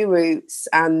back to your roots,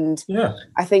 and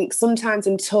I think sometimes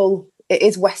until it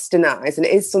is westernized, and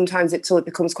it is sometimes until it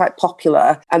becomes quite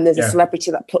popular, and there's a celebrity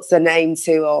that puts their name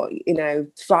to, or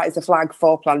flies a flag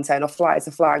for plantain, or flies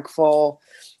a flag for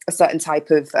a certain type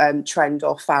of trend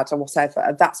or fad or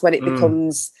whatever. That's when it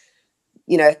becomes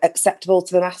acceptable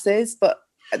to the masses. But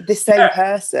this same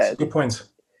person, good point,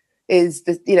 is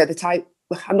the type.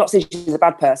 I'm not saying she's a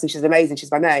bad person, she's amazing,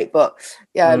 she's my mate, but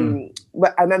I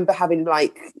remember having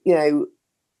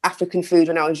African food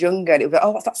when I was younger, and it was like,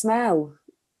 oh, what's that smell?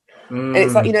 And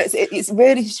it's like, it's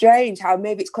really strange how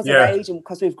maybe it's because of age and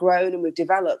because we've grown and we've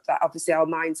developed, that obviously our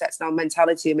mindsets and our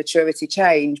mentality and maturity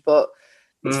change, but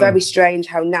it's very strange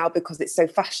how now, because it's so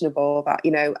fashionable, that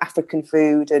African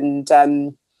food and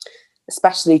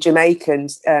especially Jamaican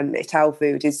Ital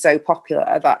food is so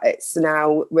popular, that it's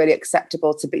now really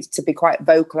acceptable to be quite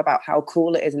vocal about how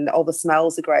cool it is, and all the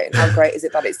smells are great, and how great is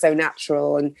it that it's so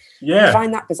natural. And I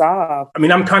find that bizarre. I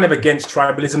mean, I'm kind of against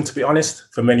tribalism, to be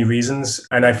honest, for many reasons.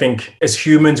 And I think as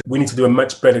humans, we need to do a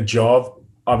much better job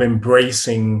of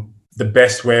embracing the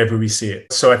best wherever we see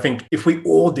it. So I think if we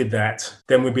all did that,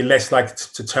 then we'd be less likely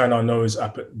to turn our nose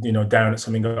up, down at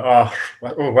something, go, oh,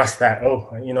 what's that? Oh,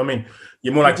 you know what I mean?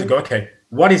 You're more likely to go, okay,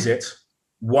 what is it?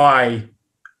 Why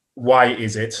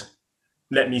is it?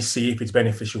 Let me see if it's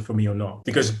beneficial for me or not.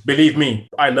 Because believe me,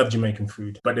 I love Jamaican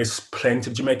food, but there's plenty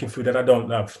of Jamaican food that I don't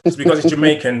love. Just because it's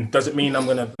Jamaican doesn't mean I'm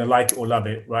going to like it or love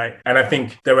it, right? And I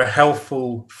think there are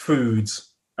healthful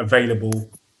foods available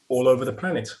all over the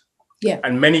planet. Yeah.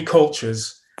 And many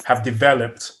cultures have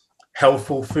developed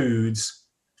healthful foods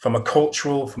from a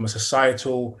cultural, from a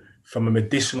societal, from a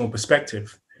medicinal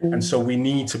perspective. And so we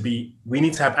need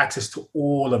to have access to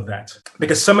all of that,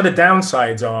 because some of the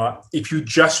downsides are, if you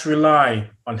just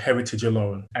rely on heritage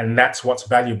alone and that's what's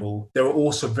valuable, there are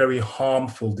also very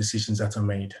harmful decisions that are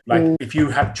made. Like if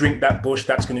you drink that bush,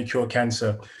 that's going to cure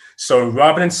cancer. So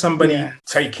rather than somebody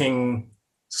taking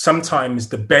sometimes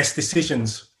the best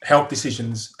decisions, health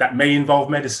decisions that may involve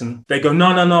medicine, they go, no,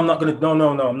 I'm not going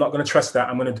to trust that.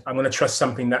 I'm going to trust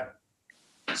something that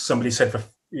somebody said for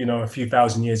a few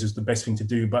thousand years was the best thing to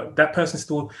do. But that person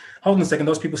still, hold on a second,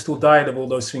 those people still died of all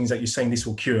those things that you're saying this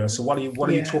will cure. So what are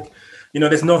you talking?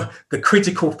 There's the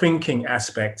critical thinking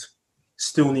aspect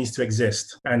still needs to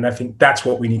exist. And I think that's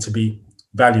what we need to be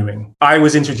valuing. I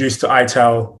was introduced to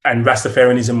Ital and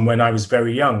Rastafarianism when I was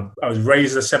very young. I was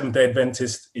raised as a Seventh-day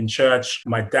Adventist in church.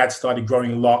 My dad started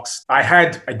growing locks. I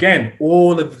had, again,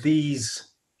 all of these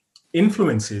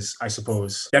influences, I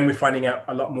suppose. Then we're finding out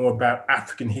a lot more about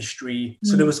African history.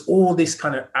 So there was all this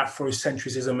kind of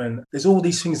Afrocentrism, and there's all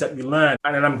these things that you learn.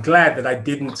 And I'm glad that I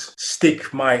didn't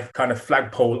stick my kind of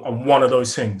flagpole on one of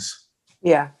those things.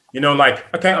 Yeah.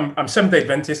 Okay, I'm Seventh-day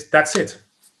Adventist, that's it.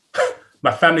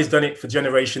 My family's done it for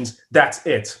generations, that's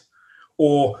it.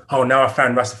 Or, now I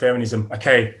found Rastafarianism.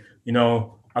 Okay,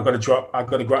 I've got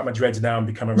to grow up my dreads now and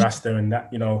become a Rasta, and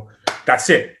that, that's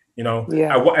it.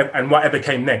 And whatever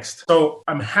came next. So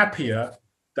I'm happier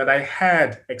that I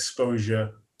had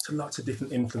exposure to lots of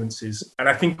different influences. And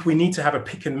I think we need to have a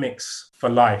pick and mix for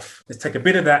life. Let's take a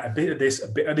bit of that, a bit of this, a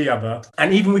bit of the other.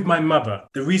 And even with my mother,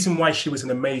 the reason why she was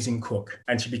an amazing cook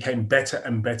and she became better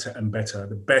and better and better,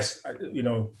 the best, I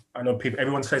know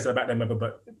everyone says that about their mother,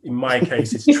 but in my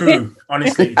case, it's true.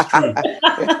 Honestly, it's true.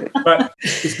 But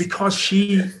it's because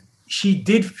she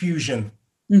did fusion.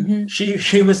 Mm-hmm.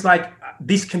 She was like,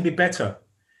 this can be better.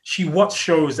 She watched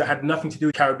shows that had nothing to do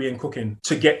with Caribbean cooking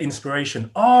to get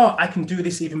inspiration. Oh, I can do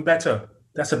this even better.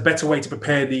 That's a better way to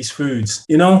prepare these foods,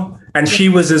 And she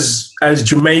was as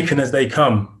Jamaican as they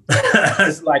come,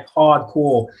 as like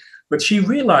hardcore. But she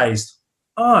realized,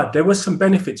 there were some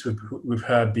benefits with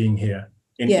her being here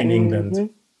in England.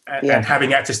 Mm-hmm. And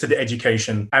having access to the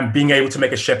education and being able to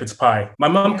make a shepherd's pie. My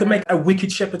mum could make a wicked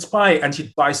shepherd's pie and she'd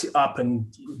spice it up and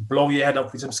blow your head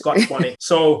off with some scotch bonnet.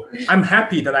 So I'm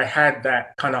happy that I had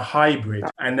that kind of hybrid,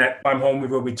 and that I'm home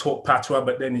with her, we talk patois,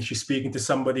 but then if she's speaking to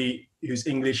somebody who's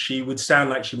English, she would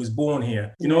sound like she was born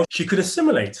here. She could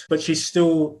assimilate, but she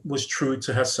still was true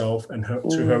to herself and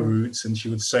to her roots, and she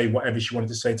would say whatever she wanted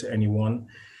to say to anyone.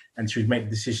 and she would make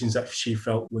decisions that she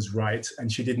felt was right,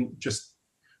 and she didn't just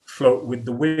float with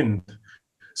the wind.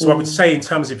 So I would say, in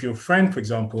terms of your friend, for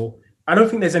example, I don't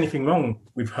think there's anything wrong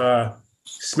with her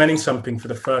smelling something for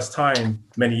the first time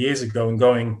many years ago and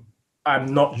going,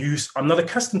 I'm not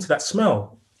accustomed to that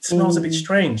smell. It smells a bit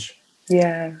strange.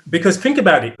 Yeah. Because think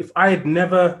about it, if I had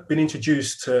never been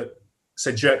introduced to,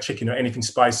 say, jerk chicken or anything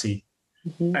spicy,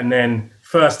 and then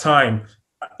first time,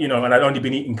 and I'd only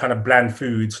been eating kind of bland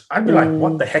foods, I'd be like,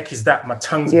 what the heck is that? My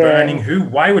tongue's burning.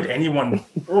 Why would anyone,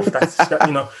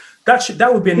 that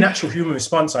would be a natural human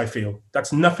response, I feel.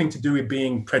 That's nothing to do with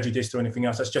being prejudiced or anything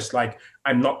else. That's just like,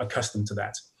 I'm not accustomed to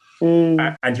that.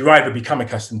 And you either become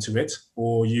accustomed to it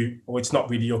or it's not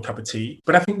really your cup of tea.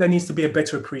 But I think there needs to be a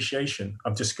better appreciation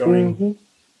of just going,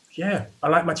 yeah, I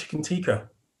like my chicken tikka.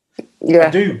 Yeah. I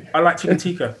do. I like chicken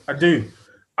tikka. I do.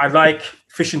 I like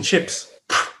fish and chips.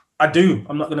 I do.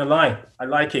 I'm not going to lie. I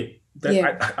like it.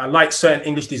 I like certain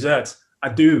English desserts. I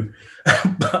do.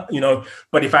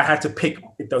 But if I had to pick,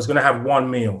 if I was going to have one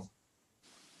meal,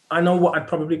 I know what I'd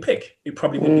probably pick. It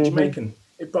probably would be Jamaican.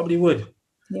 It probably would.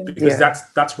 Yeah. Because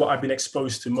that's what I've been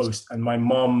exposed to most. And my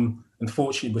mom,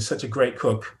 unfortunately, was such a great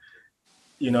cook.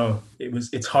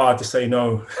 It's hard to say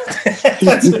no.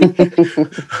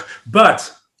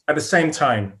 But at the same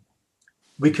time,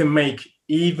 we can make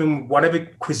even whatever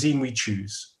cuisine we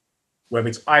choose, whether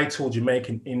it's Ital,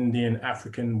 Jamaican, Indian,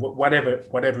 African,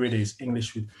 whatever it is,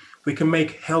 English food, we can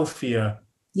make healthier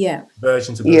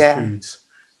versions of those foods.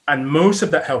 And most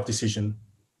of that health decision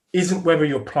isn't whether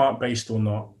you're plant-based or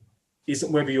not,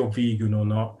 isn't whether you're vegan or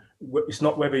not. It's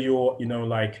not whether you're,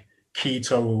 like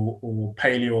keto or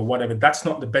paleo or whatever. That's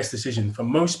not the best decision. For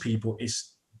most people,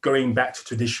 it's going back to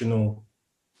traditional,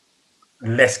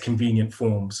 less convenient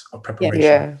forms of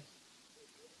preparation.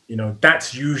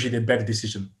 That's usually the better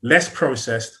decision. Less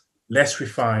processed, less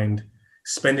refined,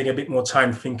 spending a bit more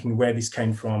time thinking where this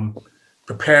came from,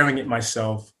 preparing it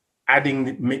myself,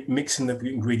 mixing the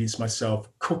ingredients myself,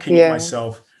 cooking it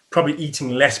myself, probably eating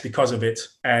less because of it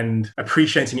and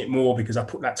appreciating it more because I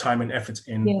put that time and effort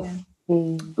in.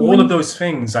 All of those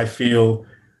things, I feel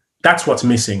that's what's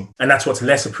missing and that's what's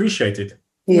less appreciated.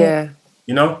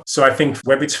 So I think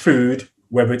whether it's food,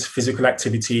 whether it's physical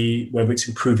activity, whether it's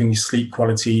improving your sleep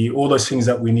quality, all those things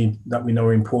that we need, that we know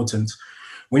are important,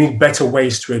 we need better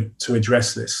ways to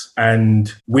address this.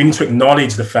 And we need to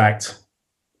acknowledge the fact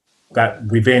that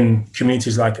within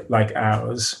communities like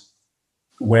ours,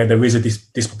 where there is a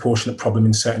disproportionate problem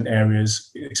in certain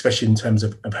areas, especially in terms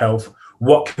of health,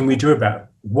 what can we do about it?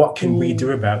 What can we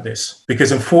do about this?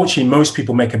 Because unfortunately, most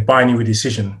people make a binary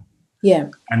decision.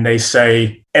 And they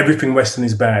say everything Western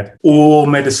is bad. All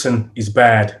medicine is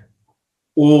bad.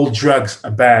 All drugs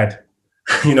are bad.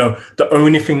 The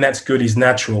only thing that's good is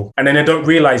natural. And then they don't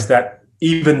realize that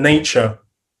even nature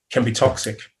can be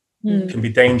toxic, can be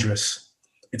dangerous.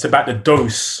 It's about the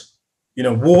dose.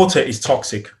 Water is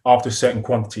toxic after a certain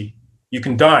quantity. You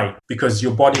can die because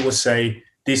your body will say,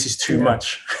 this is too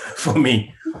much for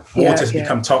me. Water has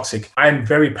become toxic. I am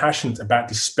very passionate about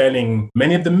dispelling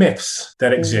many of the myths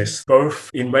that exist,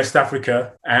 both in West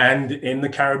Africa and in the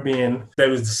Caribbean.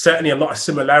 There is certainly a lot of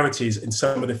similarities in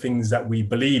some of the things that we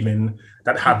believe in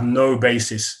that have no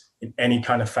basis in any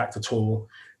kind of fact at all.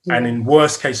 And in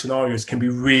worst case scenarios can be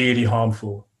really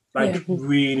harmful,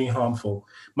 really harmful.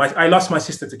 I lost my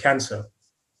sister to cancer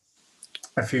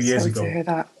a few years ago. To hear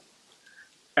that.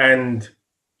 And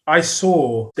I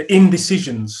saw the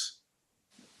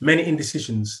many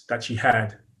indecisions that she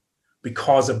had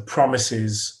because of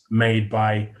promises made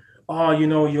by,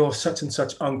 your such and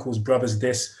such uncles, brothers,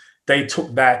 this, they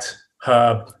took that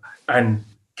herb and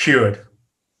cured.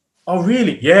 Oh,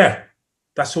 really? Yeah.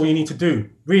 That's all you need to do.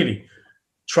 Really?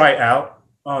 Try it out.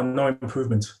 Oh, no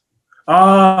improvement.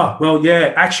 Well,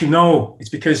 yeah, actually, no. It's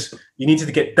because you needed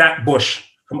to get that bush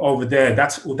from over there.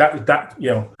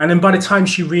 And then by the time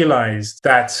she realized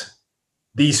that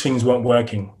these things weren't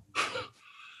working,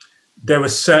 there were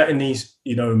certainly,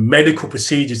 medical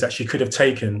procedures that she could have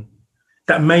taken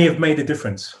that may have made a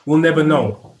difference. We'll never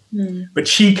know. But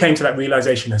she came to that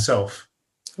realization herself.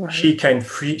 Right.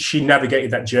 She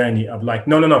navigated that journey of like,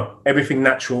 no, everything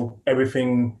natural,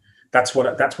 everything, that's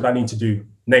what I need to do.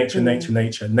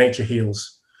 Nature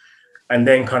heals. And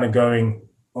then kind of going,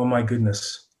 oh my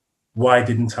goodness, why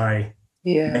didn't I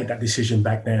make that decision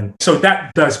back then? So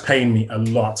that does pain me a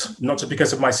lot, not just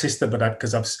because of my sister, but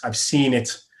because I've seen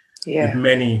it with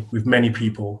many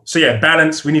people. So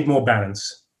balance. We need more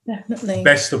balance. Definitely.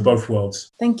 Best of both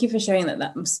worlds. Thank you for sharing that.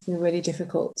 That must be really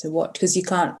difficult to watch because you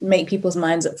can't make people's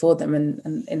minds up for them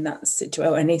and in that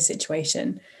situation or any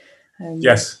situation.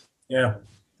 Yes. Yeah.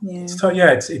 Yeah.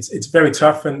 It's very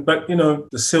tough. But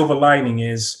the silver lining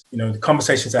is, the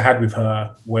conversations I had with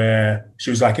her where she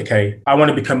was like, okay, I want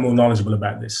to become more knowledgeable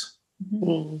about this.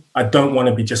 Mm-hmm. I don't want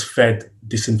to be just fed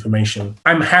disinformation.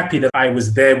 I'm happy that I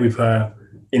was there with her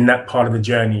in that part of the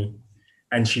journey,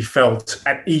 and she felt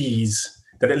at ease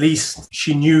that at least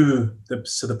she knew the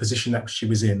sort of position that she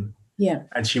was in. Yeah.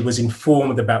 And she was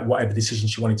informed about whatever decision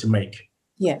she wanted to make.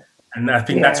 Yeah. And I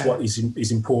think that's what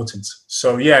is important.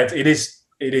 So it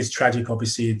is tragic,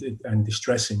 obviously, and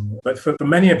distressing. But for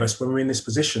many of us, when we're in this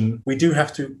position, we do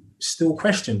have to still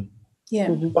question. Yeah.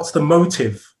 Mm-hmm. What's the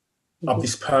motive of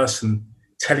this person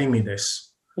telling me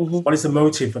this? Mm-hmm. What is the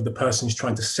motive of the person who's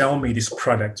trying to sell me this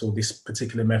product or this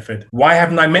particular method? Why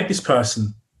haven't I met this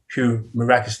person who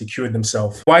miraculously cured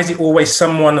themselves? Why is it always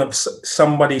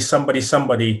somebody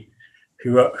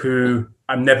who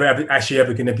I'm never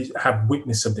ever going to have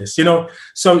witness of this?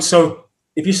 So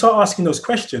if you start asking those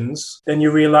questions, then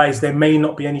you realize there may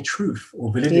not be any truth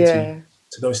or validity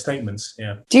to those statements.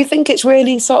 Yeah. Do you think it's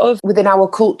really sort of within our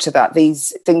culture that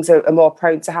these things are more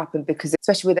prone to happen? Because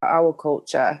especially with our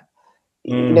culture,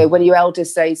 when your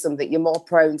elders say something, you're more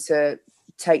prone to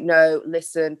take note,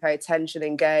 listen, pay attention,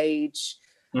 engage.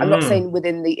 I'm not saying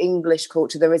within the English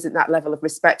culture there isn't that level of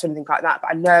respect or anything like that,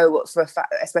 but I know for a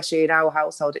fact, especially in our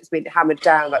household, it's been hammered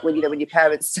down. Like when your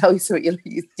parents tell you something,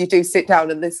 you do sit down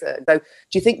and listen. So do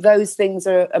you think those things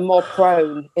are more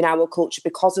prone in our culture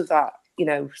because of that,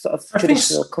 sort of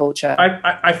traditional culture?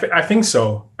 I think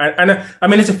so. And I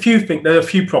mean, there's a few things. There are a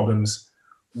few problems.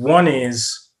 One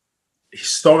is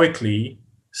historically,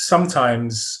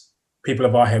 sometimes people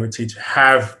of our heritage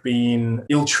have been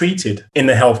ill-treated in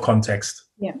the health context.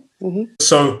 Yeah. Mm-hmm.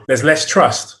 So there's less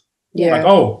trust. Yeah. Like,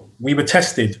 oh, we were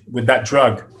tested with that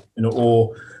drug,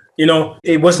 or,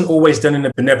 it wasn't always done in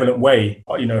a benevolent way,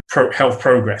 health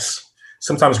progress.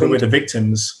 Sometimes we were the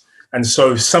victims. And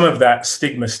so some of that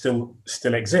stigma still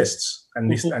exists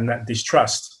and that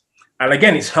distrust. And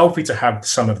again, it's healthy to have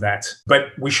some of that,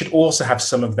 but we should also have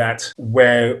some of that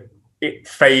where it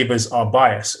favors our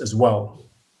bias as well.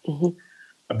 Mm-hmm.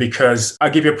 Because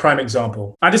I'll give you a prime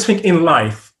example. I just think in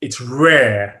life, it's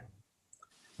rare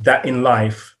that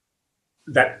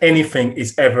anything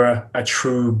is ever a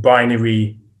true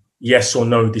binary yes or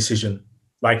no decision.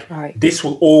 Like, This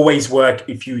will always work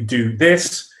if you do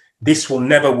this. This will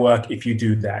never work if you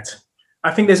do that.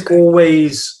 I think there's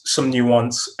always some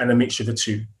nuance and a mixture of the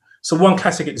two. So one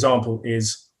classic example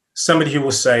is somebody who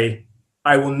will say,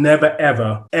 I will never,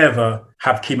 ever, ever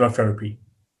have chemotherapy,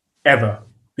 ever.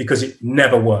 Because it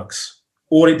never works.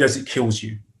 All it does, it kills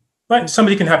you. Right?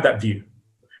 Somebody can have that view.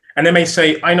 And they may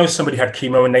say, I know somebody had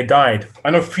chemo and they died.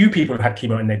 I know a few people who had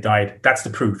chemo and they died. That's the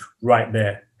proof right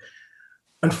there.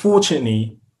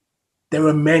 Unfortunately, there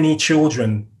are many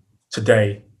children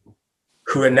today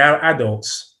who are now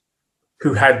adults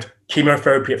who had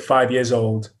chemotherapy at 5 years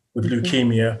old with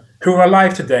leukemia, who are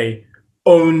alive today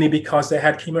only because they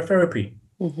had chemotherapy.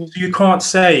 Mm-hmm. So you can't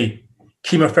say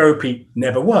chemotherapy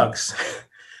never works.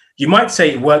 You might say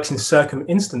it works in certain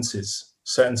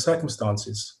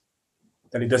circumstances,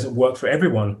 that it doesn't work for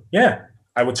everyone. Yeah,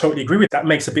 I would totally agree with that. That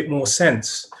makes a bit more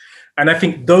sense. And I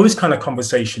think those kind of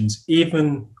conversations,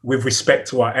 even with respect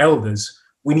to our elders,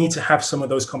 we need to have some of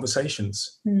those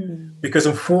conversations. Because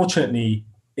unfortunately,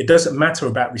 it doesn't matter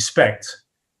about respect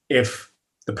if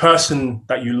the person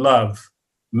that you love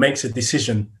makes a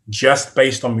decision just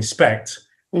based on respect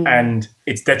and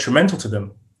it's detrimental to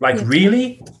them. Like,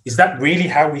 really? Is that really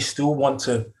how we still want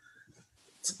to,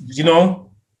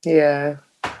 Yeah.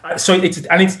 So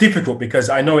it's difficult because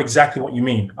I know exactly what you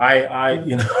mean. I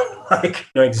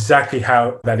know exactly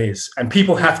how that is. And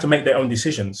people have to make their own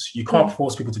decisions. You can't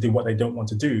force people to do what they don't want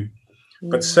to do.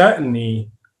 But certainly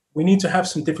we need to have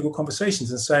some difficult conversations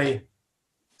and say,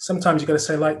 sometimes you got to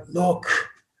say, like, look,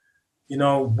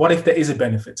 what if there is a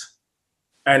benefit?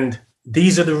 And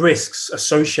these are the risks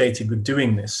associated with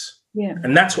doing this. Yeah.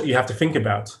 And that's what you have to think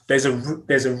about. There's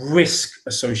a risk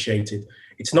associated.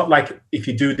 It's not like if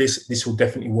you do this, this will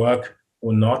definitely work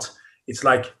or not. It's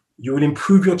like you will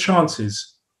improve your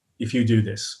chances if you do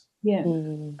this. Yeah.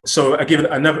 So I give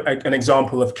an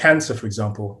example of cancer, for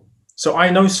example. So I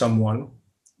know someone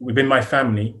within my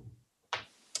family.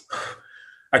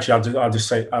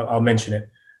 Actually, I'll mention it.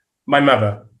 My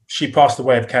mother, she passed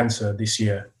away of cancer this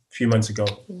year, a few months ago.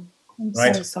 I'm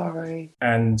right? so sorry.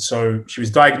 And so she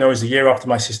was diagnosed a year after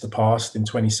my sister passed in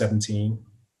 2017.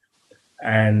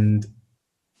 And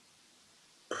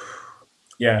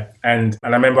and I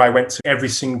remember I went to every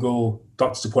single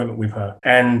doctor's appointment with her.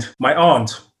 And my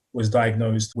aunt was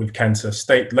diagnosed with cancer,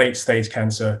 late stage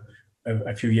cancer,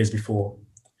 a few years before.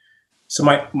 So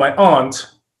my aunt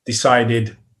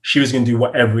decided she was going to do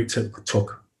whatever it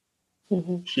took.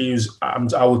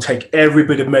 Mm-hmm. I will take every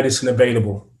bit of medicine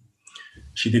available.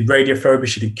 She did radiotherapy,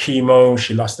 she did chemo,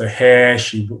 she lost her hair,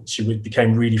 she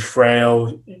became really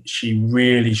frail. She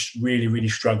really, really, really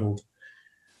struggled.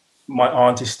 My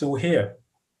aunt is still here.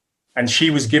 And she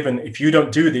was given, if you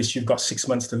don't do this, you've got 6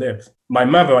 months to live. My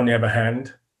mother, on the other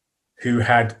hand, who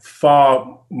had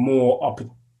far more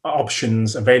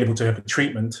options available to her for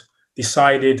treatment,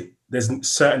 decided there's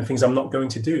certain things I'm not going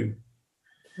to do.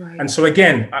 Right. And so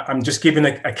again, I'm just giving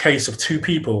a case of two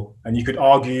people, and you could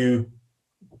argue,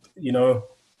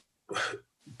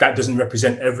 that doesn't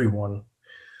represent everyone.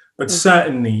 But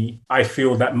certainly I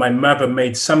feel that my mother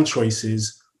made some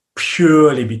choices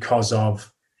purely because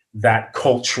of that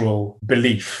cultural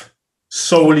belief,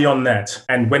 solely on that.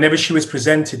 And whenever she was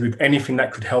presented with anything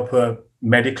that could help her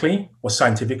medically or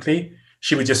scientifically,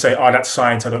 she would just say, "Oh, that's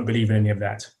science. I don't believe in any of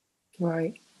that."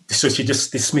 Right. So she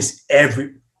just dismissed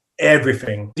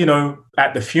everything.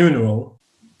 At the funeral,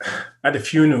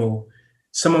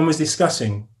 someone was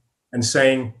discussing and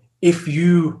saying, if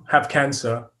you have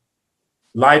cancer,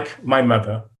 like my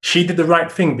mother, she did the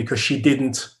right thing because she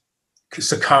didn't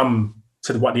succumb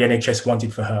to what the NHS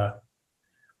wanted for her.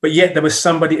 But yet there was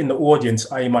somebody in the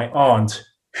audience, i.e. my aunt,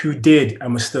 who did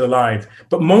and was still alive.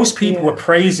 But most people were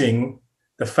praising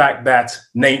the fact that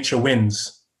nature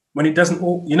wins. When it doesn't,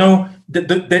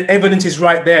 the evidence is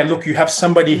right there. Look, you have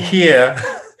somebody here,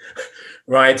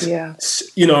 right? Yeah.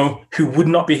 Who would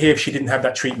not be here if she didn't have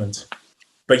that treatment.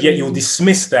 But yet you'll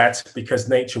dismiss that because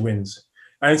nature wins.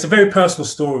 And it's a very personal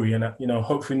story, and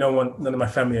hopefully none of my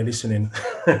family are listening.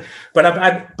 But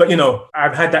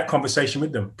I've had that conversation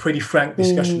with them, pretty frank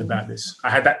discussion about this. I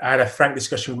had a frank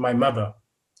discussion with my mother,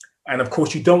 and of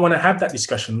course you don't want to have that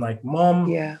discussion. Like,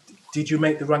 Mom, did you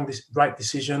make the right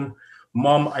decision?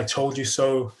 Mom, I told you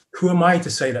so. Who am I to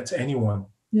say that to anyone?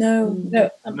 No.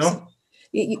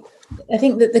 I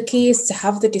think that the key is to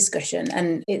have the discussion,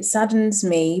 and it saddens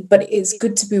me, but it's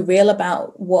good to be real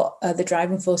about what are the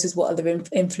driving forces, what are the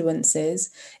influences.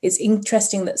 It's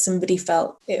interesting that somebody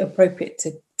felt it appropriate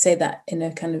to say that in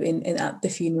a kind of in at the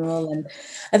funeral. And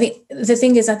I think the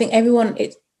thing is, I think everyone,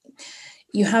 it's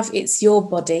your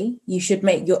body. You should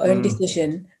make your own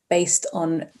decision based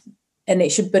on, and it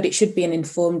should be an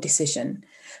informed decision.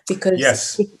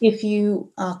 Because if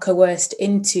you are coerced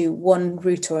into one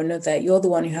route or another, you're the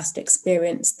one who has to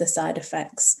experience the side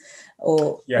effects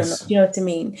or not, you know what I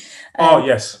mean?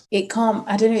 It can't,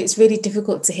 I don't know, it's really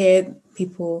difficult to hear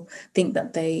people think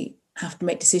that they have to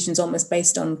make decisions almost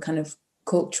based on kind of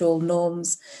cultural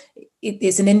norms.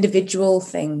 It's an individual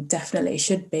thing, definitely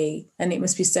should be. And it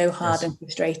must be so hard and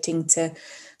frustrating to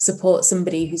support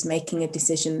somebody who's making a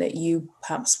decision that you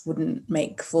perhaps wouldn't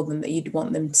make for them, that you'd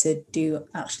want them to do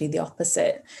actually the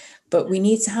opposite. But we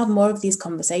need to have more of these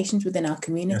conversations within our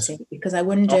community, because I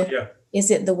wonder, is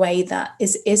it the way that,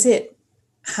 is it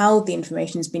how the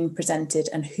information is being presented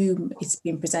and whom it's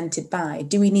being presented by?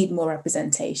 Do we need more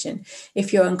representation?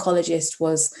 If your oncologist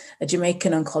was a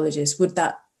Jamaican oncologist, would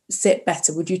that sit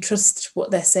better? Would you trust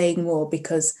what they're saying more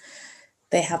because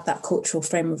they have that cultural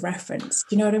frame of reference?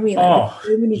 Do you know what I mean?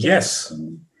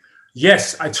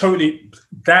 Yes, I totally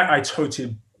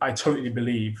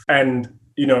believe. And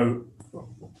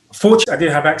fortunately I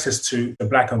did have access to a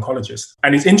Black oncologist,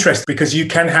 and it's interesting because you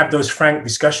can have those frank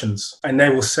discussions, and they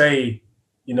will say,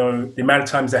 the amount of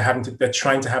times they're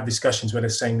trying to have discussions where they're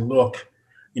saying, look,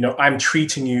 I'm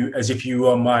treating you as if you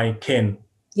are my kin.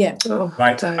 Yeah.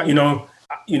 Right.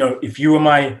 If you were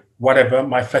my whatever,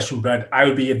 my flesh and blood, I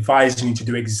would be advising you to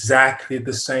do exactly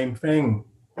the same thing.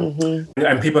 Mm-hmm.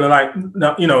 And people are like,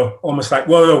 no, almost like,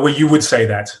 well, you would say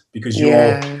that because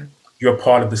you're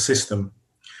part of the system.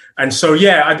 And so,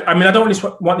 I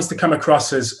don't want this to come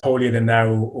across as holier than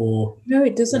thou or... No,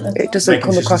 it doesn't. It doesn't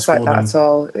come across like that at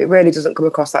all. It really doesn't come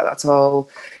across like that at all.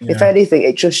 Yeah. If anything,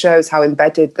 it just shows how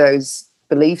embedded those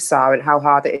beliefs are and how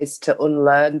hard it is to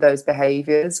unlearn those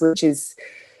behaviours, which is...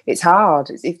 It's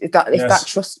hard. If that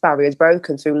trust barrier is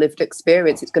broken through lived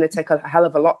experience, it's going to take a hell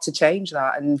of a lot to change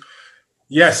that. And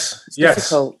it's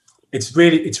difficult. It's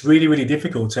really, really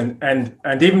difficult. And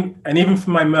even for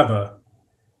my mother.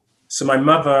 So my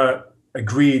mother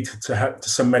agreed to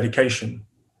some medication,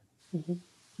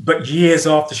 but years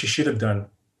after she should have done.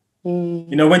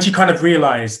 When she kind of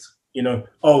realized,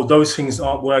 those things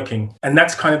aren't working, and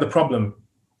that's kind of the problem.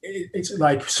 It's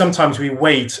like sometimes we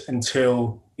wait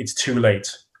until it's too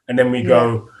late. And then we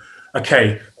go,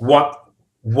 okay,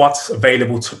 what's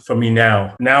available for me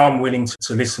now? Now I'm willing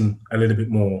to listen a little bit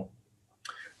more.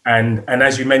 And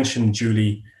as you mentioned,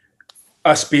 Julie,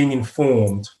 us being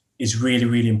informed is really,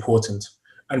 really important.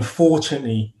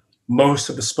 Unfortunately, most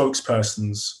of the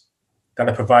spokespersons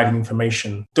that are providing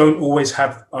information don't always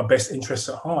have our best interests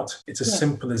at heart. It's as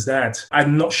simple as that.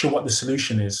 I'm not sure what the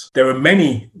solution is. There are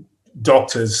many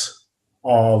doctors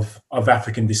of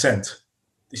African descent.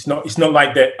 It's not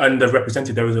like they're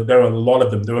underrepresented. There are a lot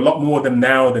of them. There are a lot more of them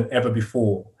now than ever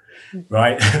before,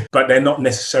 right? But they're not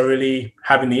necessarily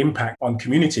having the impact on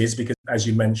communities because, as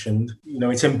you mentioned,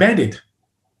 it's embedded.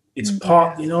 It's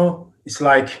part, it's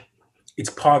like it's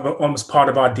almost part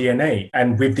of our DNA.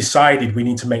 And we've decided we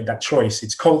need to make that choice.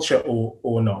 It's culture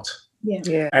or not.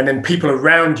 Yeah. And then people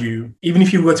around you, even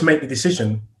if you were to make the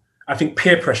decision, I think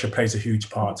peer pressure plays a huge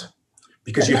part.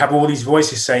 Because you have all these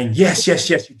voices saying, yes,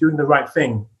 you're doing the right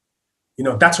thing.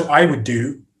 That's what I would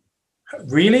do.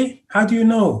 Really? How do you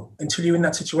know until you're in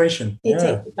that situation? It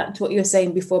takes back to what you were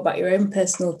saying before about your own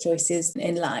personal choices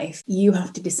in life. You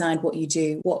have to decide what you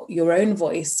do, what your own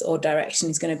voice or direction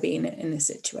is going to be in a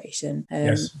situation.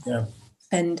 Yes, yeah.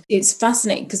 And it's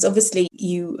fascinating because obviously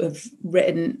you have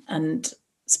written and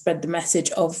spread the message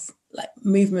of like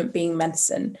movement being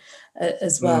medicine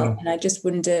as well. And I just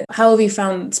wonder, how have you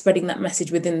found spreading that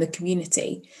message within the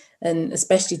community, and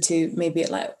especially to maybe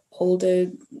like older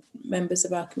members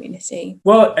of our community?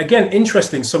 Well, again,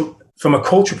 interesting. So from a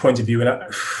cultural point of view,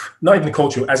 and not even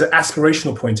cultural, as an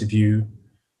aspirational point of view,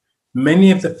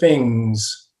 many of the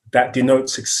things that denote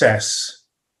success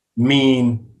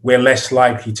mean we're less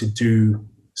likely to do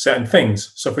certain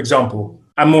things. So for example,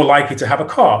 I'm more likely to have a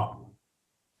car.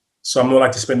 So I'm more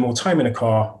likely to spend more time in a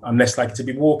car. I'm less likely to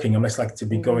be walking. I'm less likely to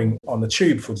be going on the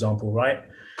tube, for example, right?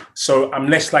 So I'm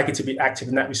less likely to be active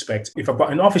in that respect. If I've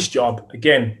got an office job,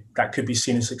 again, that could be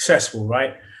seen as successful,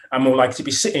 right? I'm more likely to be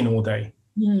sitting all day.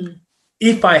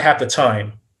 If I have the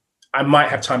time, I might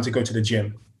have time to go to the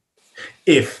gym.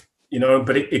 But they're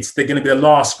going to be the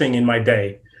last thing in my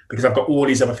day because I've got all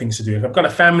these other things to do. If I've got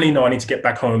a family, no, I need to get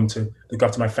back home to look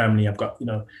after my family. I've got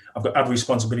other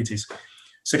responsibilities.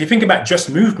 So if you think about just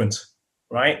movement,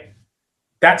 right,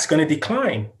 that's going to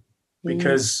decline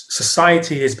because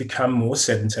society has become more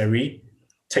sedentary.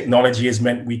 Technology has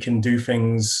meant we can do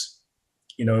things,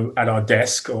 at our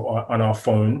desk or on our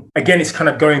phone. Again, it's kind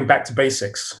of going back to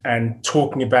basics and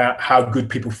talking about how good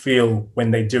people feel when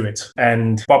they do it.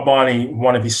 And Bob Marley,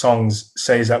 one of his songs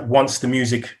says that once the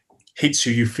music hits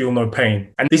you, you feel no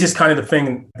pain. And this is kind of the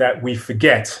thing that we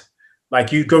forget.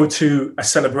 Like you go to a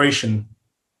celebration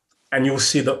and you'll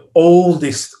see the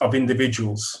oldest of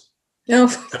individuals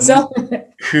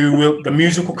the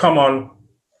music will come on.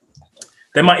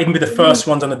 They might even be the first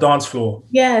ones on the dance floor.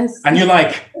 Yes. And you're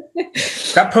like,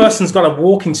 that person's got a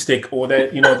walking stick or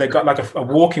they've got like a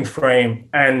walking frame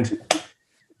and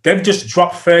they've just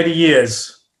dropped 30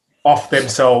 years off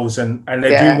themselves and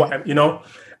they're doing what,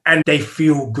 and they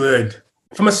feel good.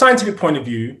 From a scientific point of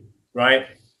view, right?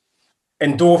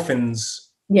 Endorphins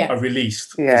are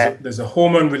released. There's a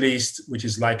hormone released, which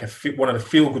is like one of the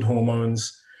feel-good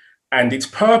hormones. And its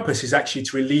purpose is actually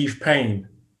to relieve pain,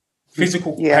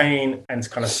 physical pain and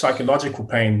kind of psychological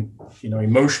pain,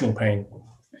 emotional pain.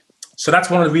 So that's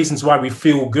one of the reasons why we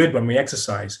feel good when we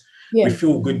exercise. We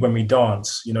feel good when we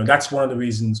dance. That's one of the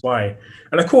reasons why.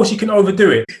 And of course, you can overdo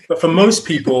it. But for most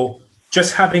people,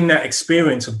 just having that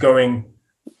experience of going,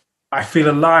 I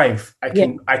feel alive. I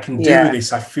can do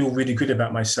this. I feel really good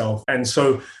about myself. And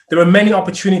so there are many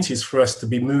opportunities for us to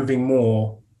be moving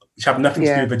more, which have nothing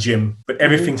to do with a gym, but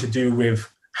everything to do with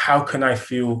how can I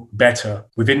feel better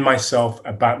within myself,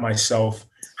 about myself?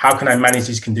 How can I manage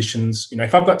these conditions?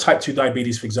 If I've got type 2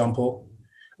 diabetes, for example,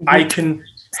 I can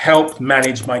help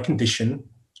manage my condition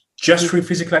just through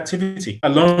physical activity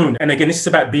alone. And again, this is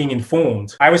about being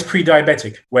informed. I was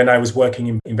pre-diabetic when I was working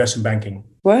in investment banking.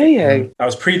 Were you? I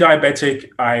was pre-diabetic.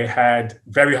 I had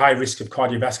very high risk of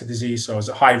cardiovascular disease. So I was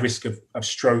at high risk of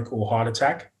stroke or heart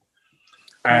attack.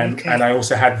 And I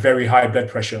also had very high blood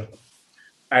pressure.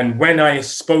 And when I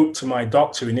spoke to my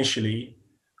doctor initially,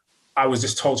 I was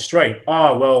just told straight,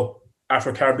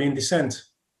 Afro-Caribbean descent.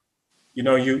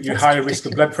 You're higher risk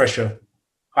of blood pressure,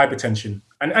 hypertension.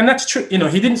 And that's true.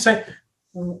 He didn't say,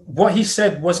 what he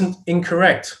said wasn't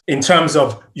incorrect in terms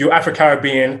of your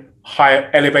Afro-Caribbean, higher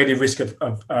elevated risk of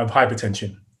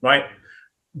hypertension, right?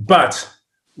 But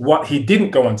what he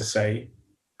didn't go on to say,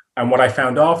 and what I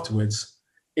found afterwards,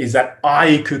 is that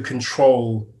I could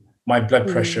control my blood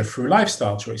pressure through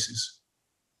lifestyle choices.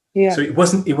 Yeah. So it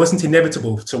wasn't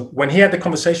inevitable. So when he had the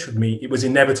conversation with me, it was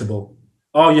inevitable.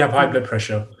 Oh, you have high blood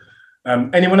pressure.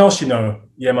 Anyone else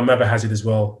Yeah, my mother has it as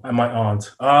well. And my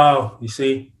aunt. Oh, you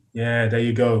see? Yeah, there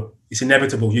you go. It's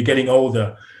inevitable. You're getting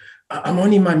older. I'm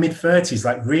only in my mid-30s.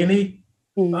 Like, really?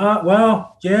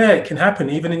 Well, yeah, it can happen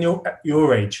even in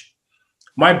your age.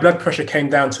 My blood pressure came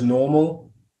down to normal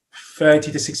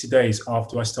 30 to 60 days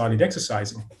after I started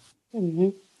exercising.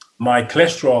 My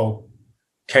cholesterol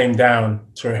came down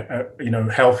to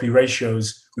healthy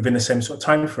ratios within the same sort of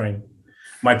time frame.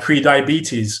 My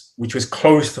pre-diabetes, which was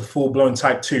close to full-blown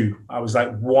type 2, I was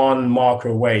like one marker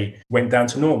away, went down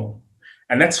to normal.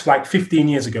 And that's like 15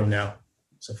 years ago now.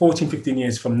 So 14, 15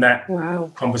 years from that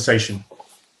conversation.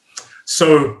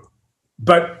 So,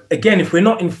 but again, if we're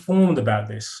not informed about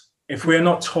this, if we're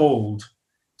not told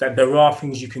that there are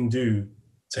things you can do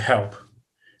to help,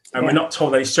 and we're not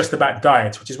told that it's just about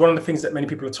diet, which is one of the things that many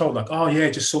people are told, like, oh yeah,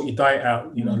 just sort your diet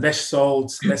out, less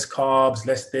salt, less carbs,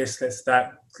 less this, less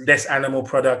that, less animal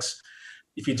products.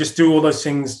 If you just do all those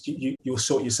things, you'll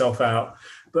sort yourself out.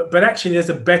 But actually there's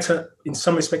in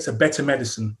some respects, a better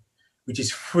medicine, which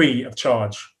is free of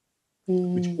charge,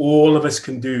 which all of us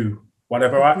can do,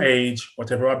 whatever our age,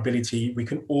 whatever our ability, we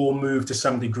can all move to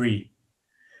some degree,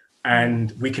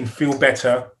 and we can feel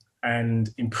better and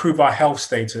improve our health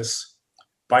status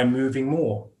by moving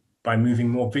more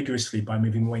vigorously, by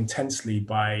moving more intensely,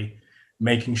 by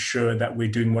making sure that we're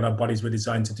doing what our bodies were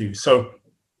designed to do. So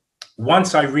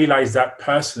once I realized that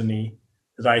personally,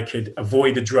 that I could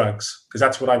avoid the drugs, because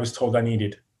that's what I was told I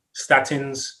needed.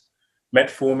 Statins,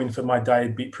 metformin for my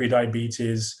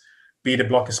pre-diabetes, beta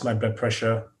blockers for my blood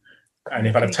pressure. And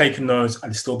if I'd have taken those,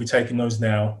 I'd still be taking those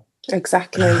now.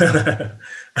 Exactly.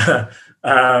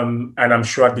 And I'm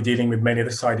sure I'd be dealing with many of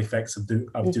the side effects of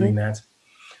doing that.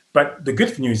 But the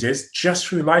good news is, just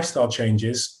through lifestyle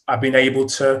changes, I've been able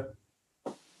to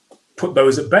put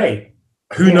those at bay.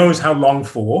 Who knows how long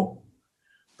for?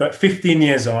 But 15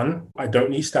 years on, I don't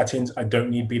need statins. I don't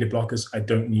need beta blockers. I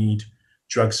don't need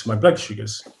drugs for my blood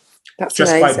sugars. That's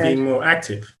just amazing. By being more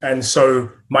active. And so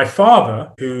my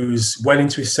father, who's well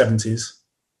into his 70s,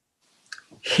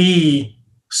 he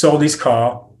sold his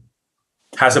car,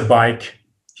 has a bike.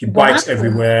 He bikes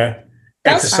everywhere,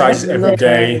 exercises every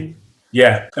day.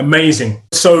 Yeah, amazing.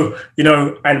 So,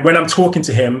 and when I'm talking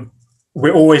to him,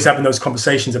 we're always having those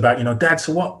conversations about, Dad,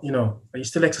 so what, are you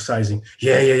still exercising?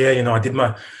 Yeah. I did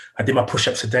my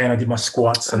push-ups today, and I did my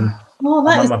squats, and I'm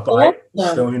on my bike.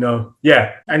 So,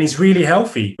 yeah. And he's really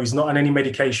healthy. He's not on any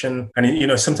medication.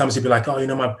 And, sometimes he'll be like,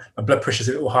 oh, my blood pressure's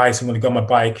a little high, so I'm going to go on my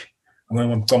bike. I'm going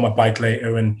to go on my bike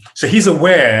later. And so he's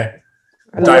aware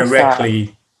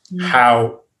directly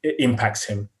how it impacts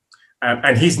him.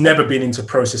 And he's never been into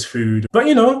processed food, but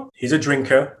he's a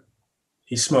drinker,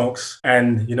 he smokes,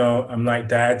 and I'm like,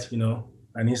 Dad,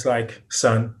 and he's like,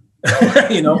 son,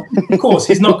 of course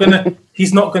he's not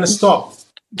gonna stop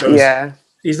those.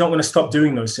 He's not gonna stop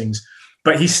doing those things,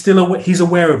 but he's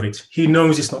aware of it. He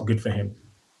knows it's not good for him.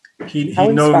 He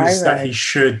knows that he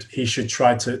should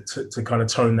try to kind of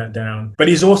tone that down, but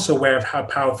he's also aware of how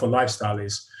powerful lifestyle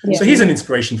is. So he's an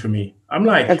inspiration for me. I'm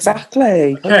like,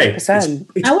 exactly, 100%. Okay, it's I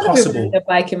want possible. to be riding a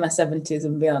bike in my 70s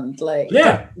and beyond.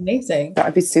 Amazing.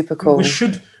 That'd be super cool.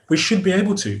 We should be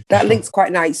able to. That links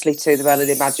quite nicely to the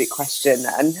Melody Magic question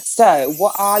then. So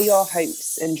what are your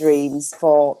hopes and dreams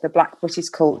for the Black British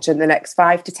culture in the next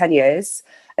 5 to 10 years?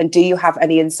 And do you have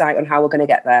any insight on how we're going to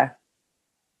get there?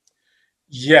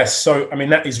 Yes. So,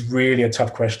 that is really a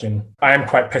tough question. I am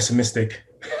quite pessimistic.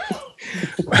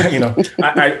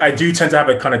 I do tend to have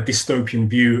a kind of dystopian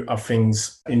view of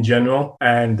things in general.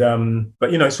 And,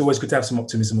 but it's always good to have some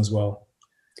optimism as well.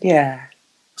 Yeah.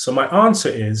 So my answer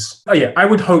is, I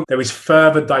would hope there is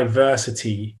further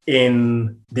diversity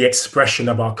in the expression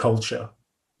of our culture.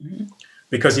 Mm-hmm.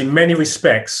 Because in many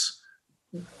respects,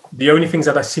 the only things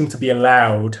that seem to be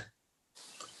allowed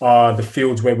are the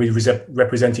fields where we're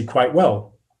represented quite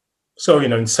well. So,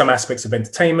 in some aspects of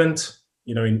entertainment,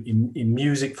 in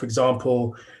music, for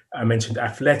example, I mentioned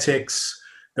athletics.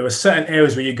 There are certain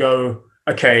areas where you go,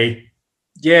 okay,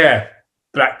 yeah,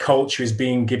 Black culture is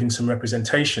being given some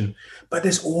representation, but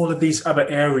there's all of these other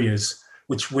areas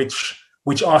which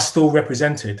are still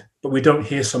represented, but we don't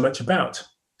hear so much about.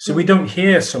 So we don't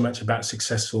hear so much about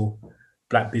successful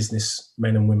Black business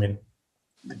men and women.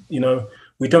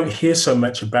 We don't hear so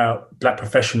much about Black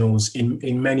professionals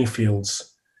in many fields,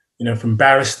 from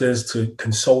barristers to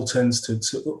consultants to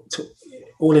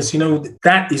all this,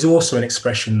 that is also an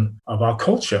expression of our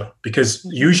culture, because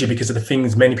of the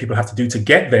things many people have to do to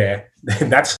get there.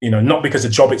 That's, not because the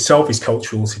job itself is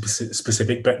cultural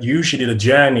specific, but usually the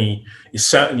journey is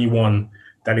certainly one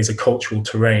that is a cultural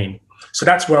terrain. So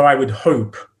that's where I would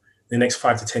hope in the next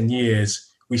 5 to 10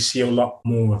 years, we see a lot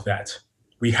more of that.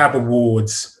 We have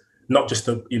awards, not just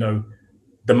the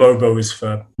Mobos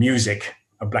for music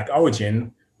of Black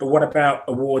origin, but what about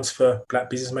awards for Black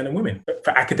businessmen and women,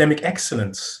 for academic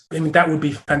excellence? That would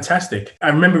be fantastic. I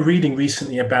remember reading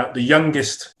recently about the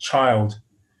youngest child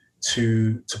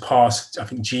to pass, I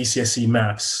think, GCSE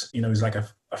maths. It was like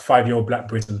a a 5-year-old Black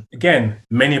Briton. Again,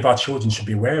 many of our children should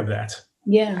be aware of that.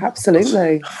 Yeah,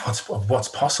 absolutely. What's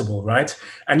possible, right?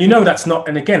 And you know, that's not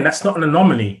an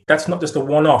anomaly. That's not just a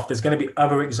one-off. There's going to be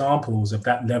other examples of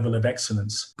that level of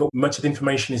excellence. But much of the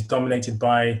information is dominated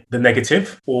by the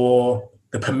negative or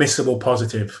the permissible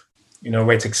positive,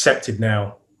 where it's accepted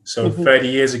now. So 30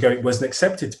 years ago, it wasn't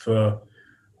accepted for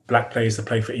Black players to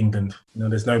play for England.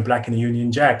 There's no black in the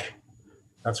Union Jack.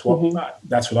 That's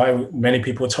what many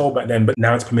people were told back then. But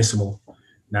now it's permissible.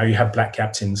 Now you have Black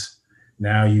captains.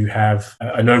 Now you have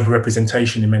an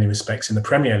overrepresentation in many respects in the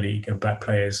Premier League of Black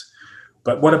players.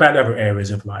 But what about other areas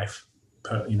of life,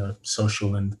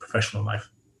 social and professional life?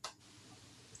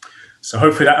 So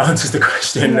hopefully that answers the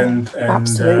question. And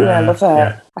absolutely, I love that.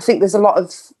 Yeah. I think there's a lot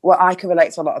of I can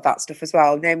relate to a lot of that stuff as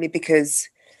well, namely because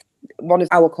one of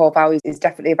our core values is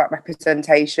definitely about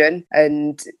representation.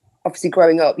 And obviously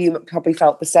growing up, you probably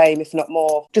felt the same, if not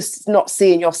more, just not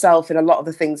seeing yourself in a lot of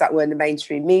the things that were in the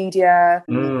mainstream media.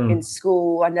 In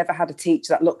school, I never had a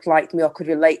teacher that looked like me or could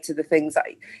relate to the things that,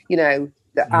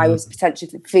 that I was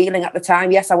potentially feeling at the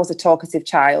time. Yes, I was a talkative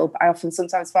child, but I often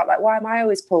sometimes felt like, why am I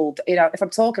always pulled? If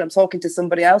I'm talking to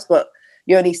somebody else, but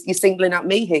you're singling out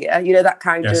me here, that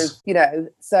kind of,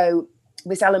 so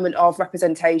this element of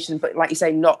representation, but like you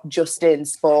say, not just in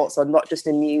sports or not just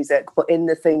in music, but in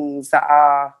the things that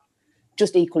are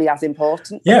just equally as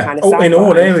important. Yeah, in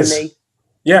all areas.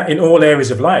 Yeah, in all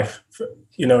areas of life,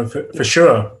 for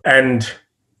sure. And,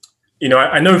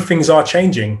 I know things are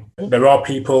changing. There are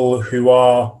people who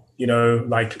are,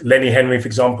 like Lenny Henry, for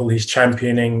example, he's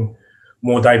championing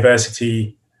more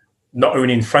diversity, not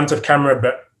only in front of camera,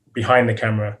 but behind the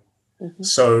camera.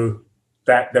 So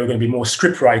that there are going to be more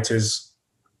script writers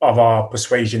of our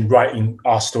persuasion writing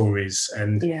our stories,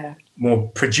 and more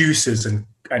producers and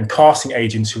casting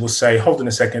agents who will say, hold on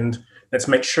a second, let's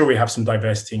make sure we have some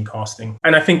diversity in casting.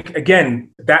 And I think,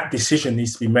 again, that decision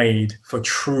needs to be made for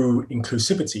true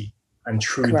inclusivity and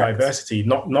true diversity,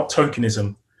 not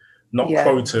tokenism, not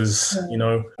quotas.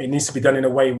 It needs to be done in a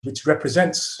way which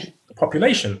represents the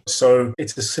population. So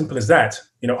it's as simple as that.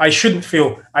 I shouldn't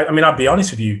feel, I'll be honest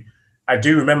with you, I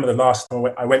do remember the last time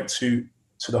I went to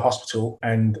the hospital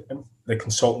and the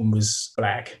consultant was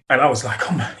Black. And I was like,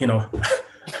 oh man,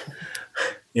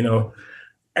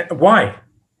 why?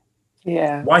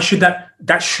 Yeah. Why should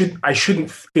I shouldn't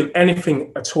feel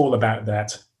anything at all about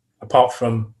that, apart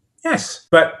from, yes.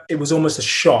 But it was almost a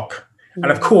shock.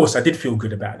 And of course, I did feel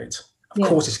good about it. Of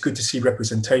course, it's good to see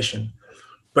representation.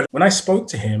 But when I spoke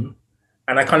to him,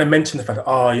 and I kind of mentioned the fact that,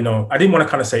 I didn't want to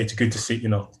kind of say it's good to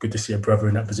see a brother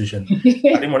in that position. I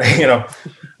didn't want to,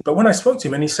 But when I spoke to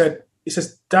him, and he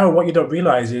says, Darryl, what you don't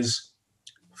realize is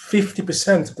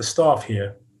 50% of the staff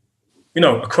here,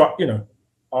 across,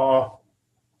 are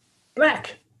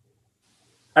Black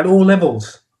at all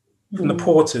levels, from the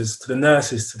porters to the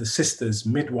nurses to the sisters,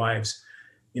 midwives.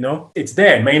 It's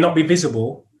there. It may not be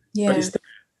visible, but it's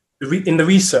there. In the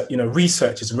research,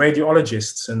 researchers,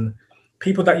 radiologists, and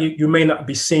people that you may not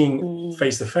be seeing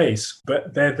face to face,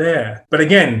 but they're there. But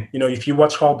again, if you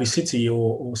watch Holby City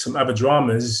or some other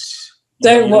dramas.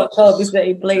 Don't watch Holby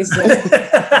City, please.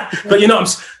 But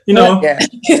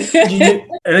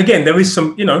and again, there is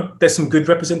some, there's some good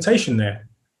representation there,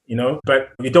 but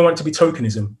you don't want it to be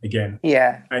tokenism again.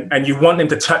 Yeah. And you want them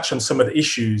to touch on some of the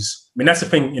issues. I mean, that's the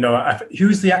thing,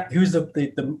 who's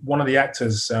the one of the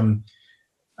actors?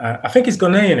 I think he's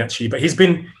Ghanaian actually, but he's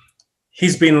been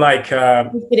like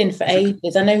he's been in for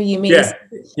ages. I know who you mean.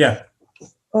 Yeah.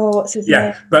 Oh, what's his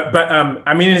name? But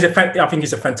I think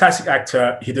he's a fantastic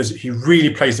actor. He really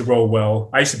plays the role well.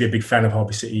 I used to be a big fan of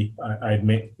Holby City, I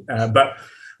admit. But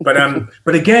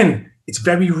again, it's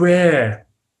very rare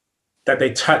that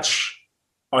they touch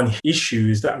on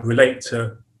issues that relate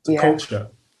to culture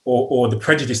or the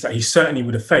prejudice that he certainly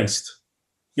would have faced.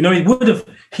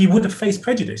 He would have faced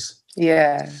prejudice.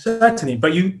 Yeah, certainly.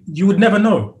 But you would never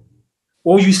know.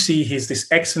 All you see is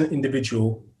this excellent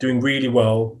individual doing really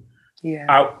well.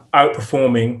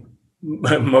 Outperforming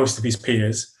most of his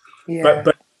peers,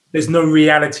 but there's no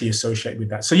reality associated with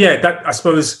that. So that I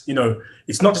suppose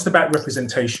it's not just about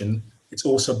representation; it's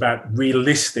also about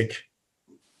realistic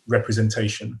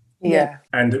representation.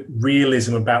 And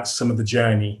realism about some of the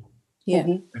journey.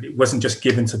 And it wasn't just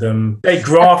given to them; they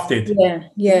grafted.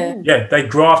 They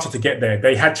grafted to get there.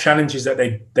 They had challenges that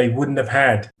they wouldn't have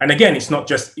had. And again, it's not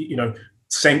just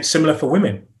similar for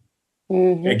women.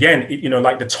 Again,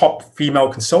 like the top female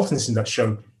consultants in that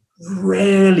show,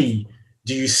 rarely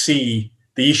do you see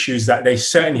the issues that they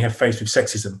certainly have faced with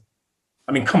sexism.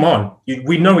 I mean, come on,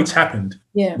 we know it's happened.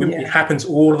 It happens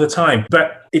all the time.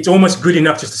 But it's almost good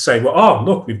enough just to say, well,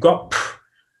 look, we've got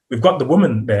we've got the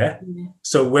woman there.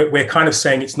 So we're kind of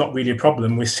saying it's not really a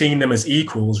problem. We're seeing them as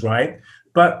equals, right?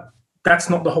 But that's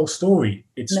not the whole story.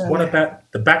 It's what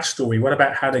about the backstory? What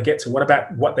about how they get to? What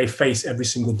about what they face every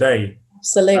single day?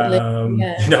 Absolutely.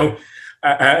 You know,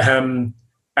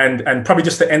 and probably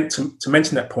just to end to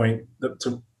mention that point,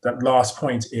 that last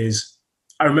point is,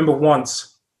 I remember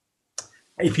once,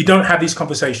 if you don't have these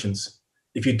conversations,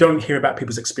 if you don't hear about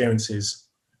people's experiences,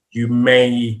 you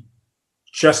may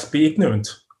just be ignorant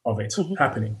of it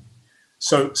happening.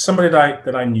 So somebody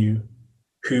that I knew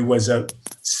who was a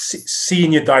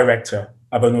senior director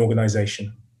of an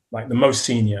organization, like the most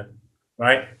senior,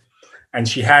 right? And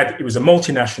it was a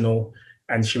multinational,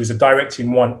 and she was a director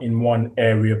in one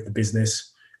area of the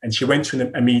business. And she went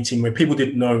to a meeting where people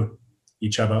didn't know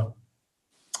each other.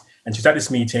 And she was at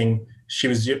this meeting. She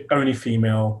was the only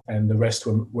female, and the rest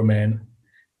were men.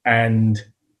 And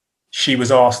she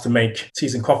was asked to make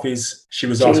teas and coffees. She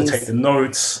was asked to take the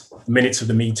notes, the minutes of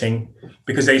the meeting,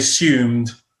 because they assumed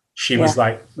she was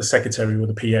like the secretary or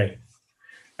the PA.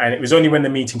 And it was only when the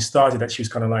meeting started that she was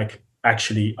kind of like,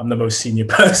 actually, I'm the most senior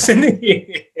person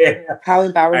here. How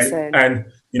embarrassing. And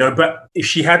you know, but if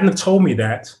she hadn't have told me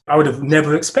that, I would have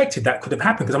never expected that could have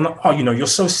happened, because I'm like, oh, you know, you're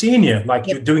so senior, like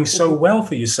you're doing so well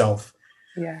for yourself.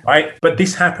 Yeah. Right. But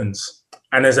this happens.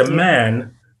 And as a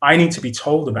man, I need to be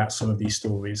told about some of these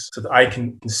stories so that I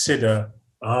can consider,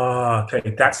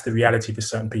 okay, that's the reality for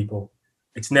certain people.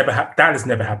 It's never that has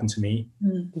never happened to me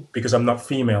because I'm not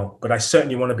female, but I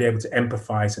certainly want to be able to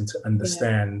empathize and to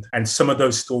understand. And some of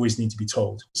those stories need to be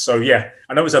told. So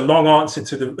I know it was a long answer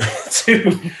to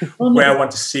where I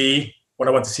want to see, what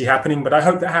I want to see happening, but I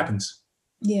hope that happens.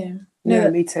 Yeah.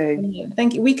 No, me too.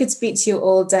 Thank you. We could speak to you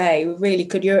all day. We really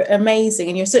could. You're amazing,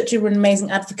 and you're such an amazing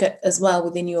advocate as well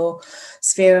within your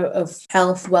sphere of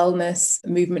health, wellness,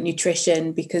 movement,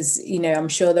 nutrition, because, you know, I'm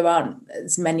sure there aren't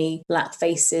as many Black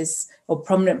faces or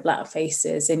prominent Black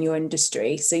faces in your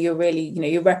industry. So you're really, you know,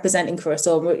 you're representing for us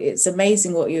all. It's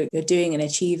amazing what you're doing and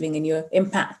achieving, and you're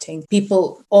impacting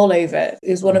people all over. It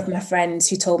was one of my friends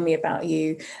who told me about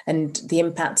you and the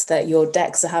impact that your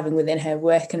decks are having within her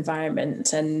work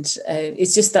environment. And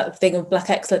it's just that thing of Black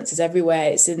excellence is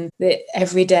everywhere. It's in the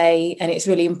everyday, and it's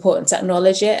really important to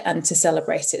acknowledge it and to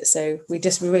celebrate it. So we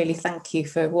just really thank you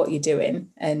for what you're doing,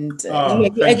 and you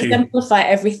exemplify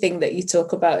everything that you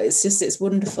talk about. It's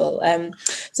wonderful.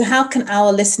 So how can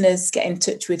our listeners get in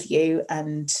touch with you?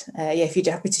 And if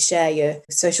you're happy to share your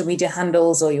social media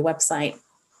handles or your website.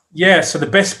 Yeah, so the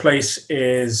best place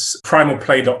is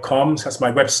primalplay.com. So that's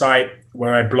my website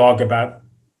where I blog about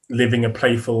living a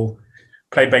playful,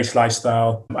 play-based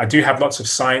lifestyle. I do have lots of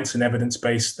science and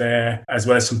evidence-based there, as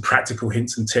well as some practical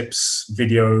hints and tips,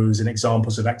 videos and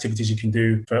examples of activities you can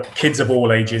do for kids of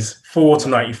all ages, 4 to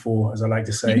 94, as I like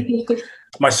to say.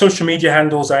 My social media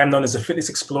handles, I am known as a Fitness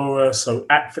Explorer, so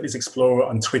at Fitness Explorer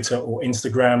on Twitter or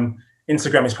Instagram.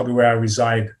 Instagram is probably where I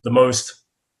reside the most.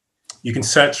 You can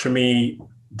search for me,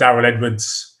 Darryl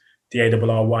Edwards,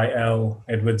 Darryl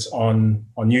Edwards on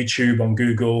YouTube, on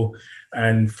Google.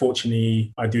 And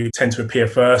fortunately, I do tend to appear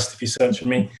first if you search for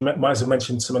me. Might as well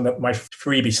mention some of my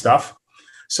freebie stuff.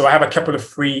 So I have a couple of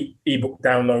free ebook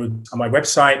downloads on my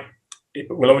website. It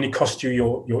will only cost you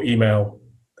your email.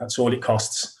 That's all it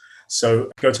costs.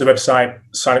 So go to the website,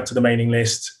 sign up to the mailing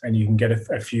list, and you can get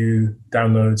a few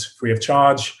downloads free of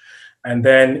charge. And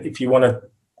then if you want to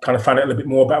kind of find out a little bit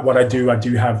more about what I do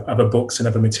have other books and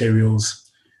other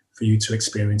materials for you to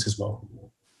experience as well.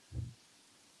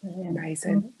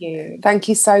 Amazing. Thank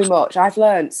you so much. I've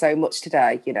learned so much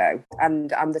today, you know,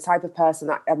 and I'm the type of person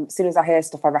that as soon as I hear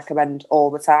stuff, I recommend all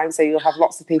the time. So you'll have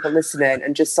lots of people listening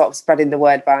and just sort of spreading the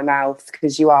word by mouth,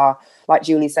 because you are, like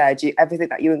Julie said, everything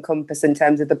that you encompass in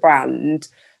terms of the brand,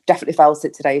 definitely felt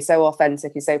it today. So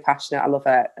authentic and so passionate. I love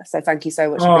it. So thank you so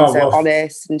much for being so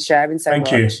honest and sharing so much.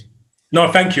 Thank you.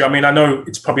 No, thank you. I mean, I know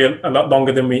it's probably a lot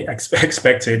longer than we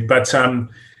expected, but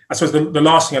I suppose the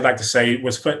last thing I'd like to say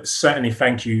was certainly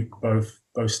thank you both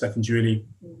Steph and Julie,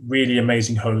 really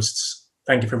amazing hosts.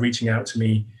 Thank you for reaching out to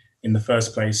me in the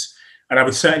first place. And I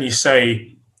would certainly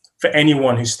say for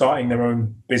anyone who's starting their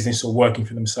own business or working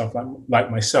for themselves, like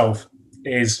myself,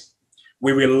 is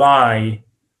we rely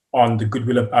on the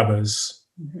goodwill of others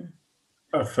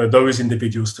for those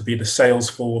individuals to be the sales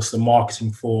force, the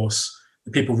marketing force,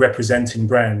 the people representing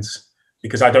brands,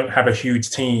 because I don't have a huge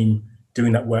team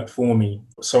doing that work for me.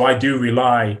 So I do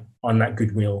rely on that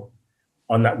goodwill,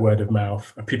 on that word of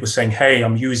mouth, and people saying, hey,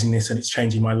 I'm using this and it's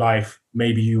changing my life.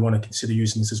 Maybe you want to consider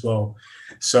using this as well.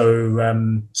 So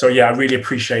I really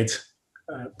appreciate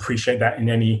that in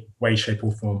any way, shape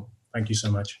or form. Thank you so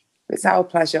much. It's our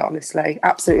pleasure, honestly.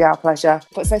 Absolutely our pleasure.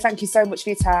 But so thank you so much for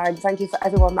your time. Thank you for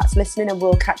everyone that's listening, and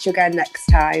we'll catch you again next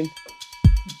time.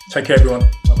 Take care, everyone.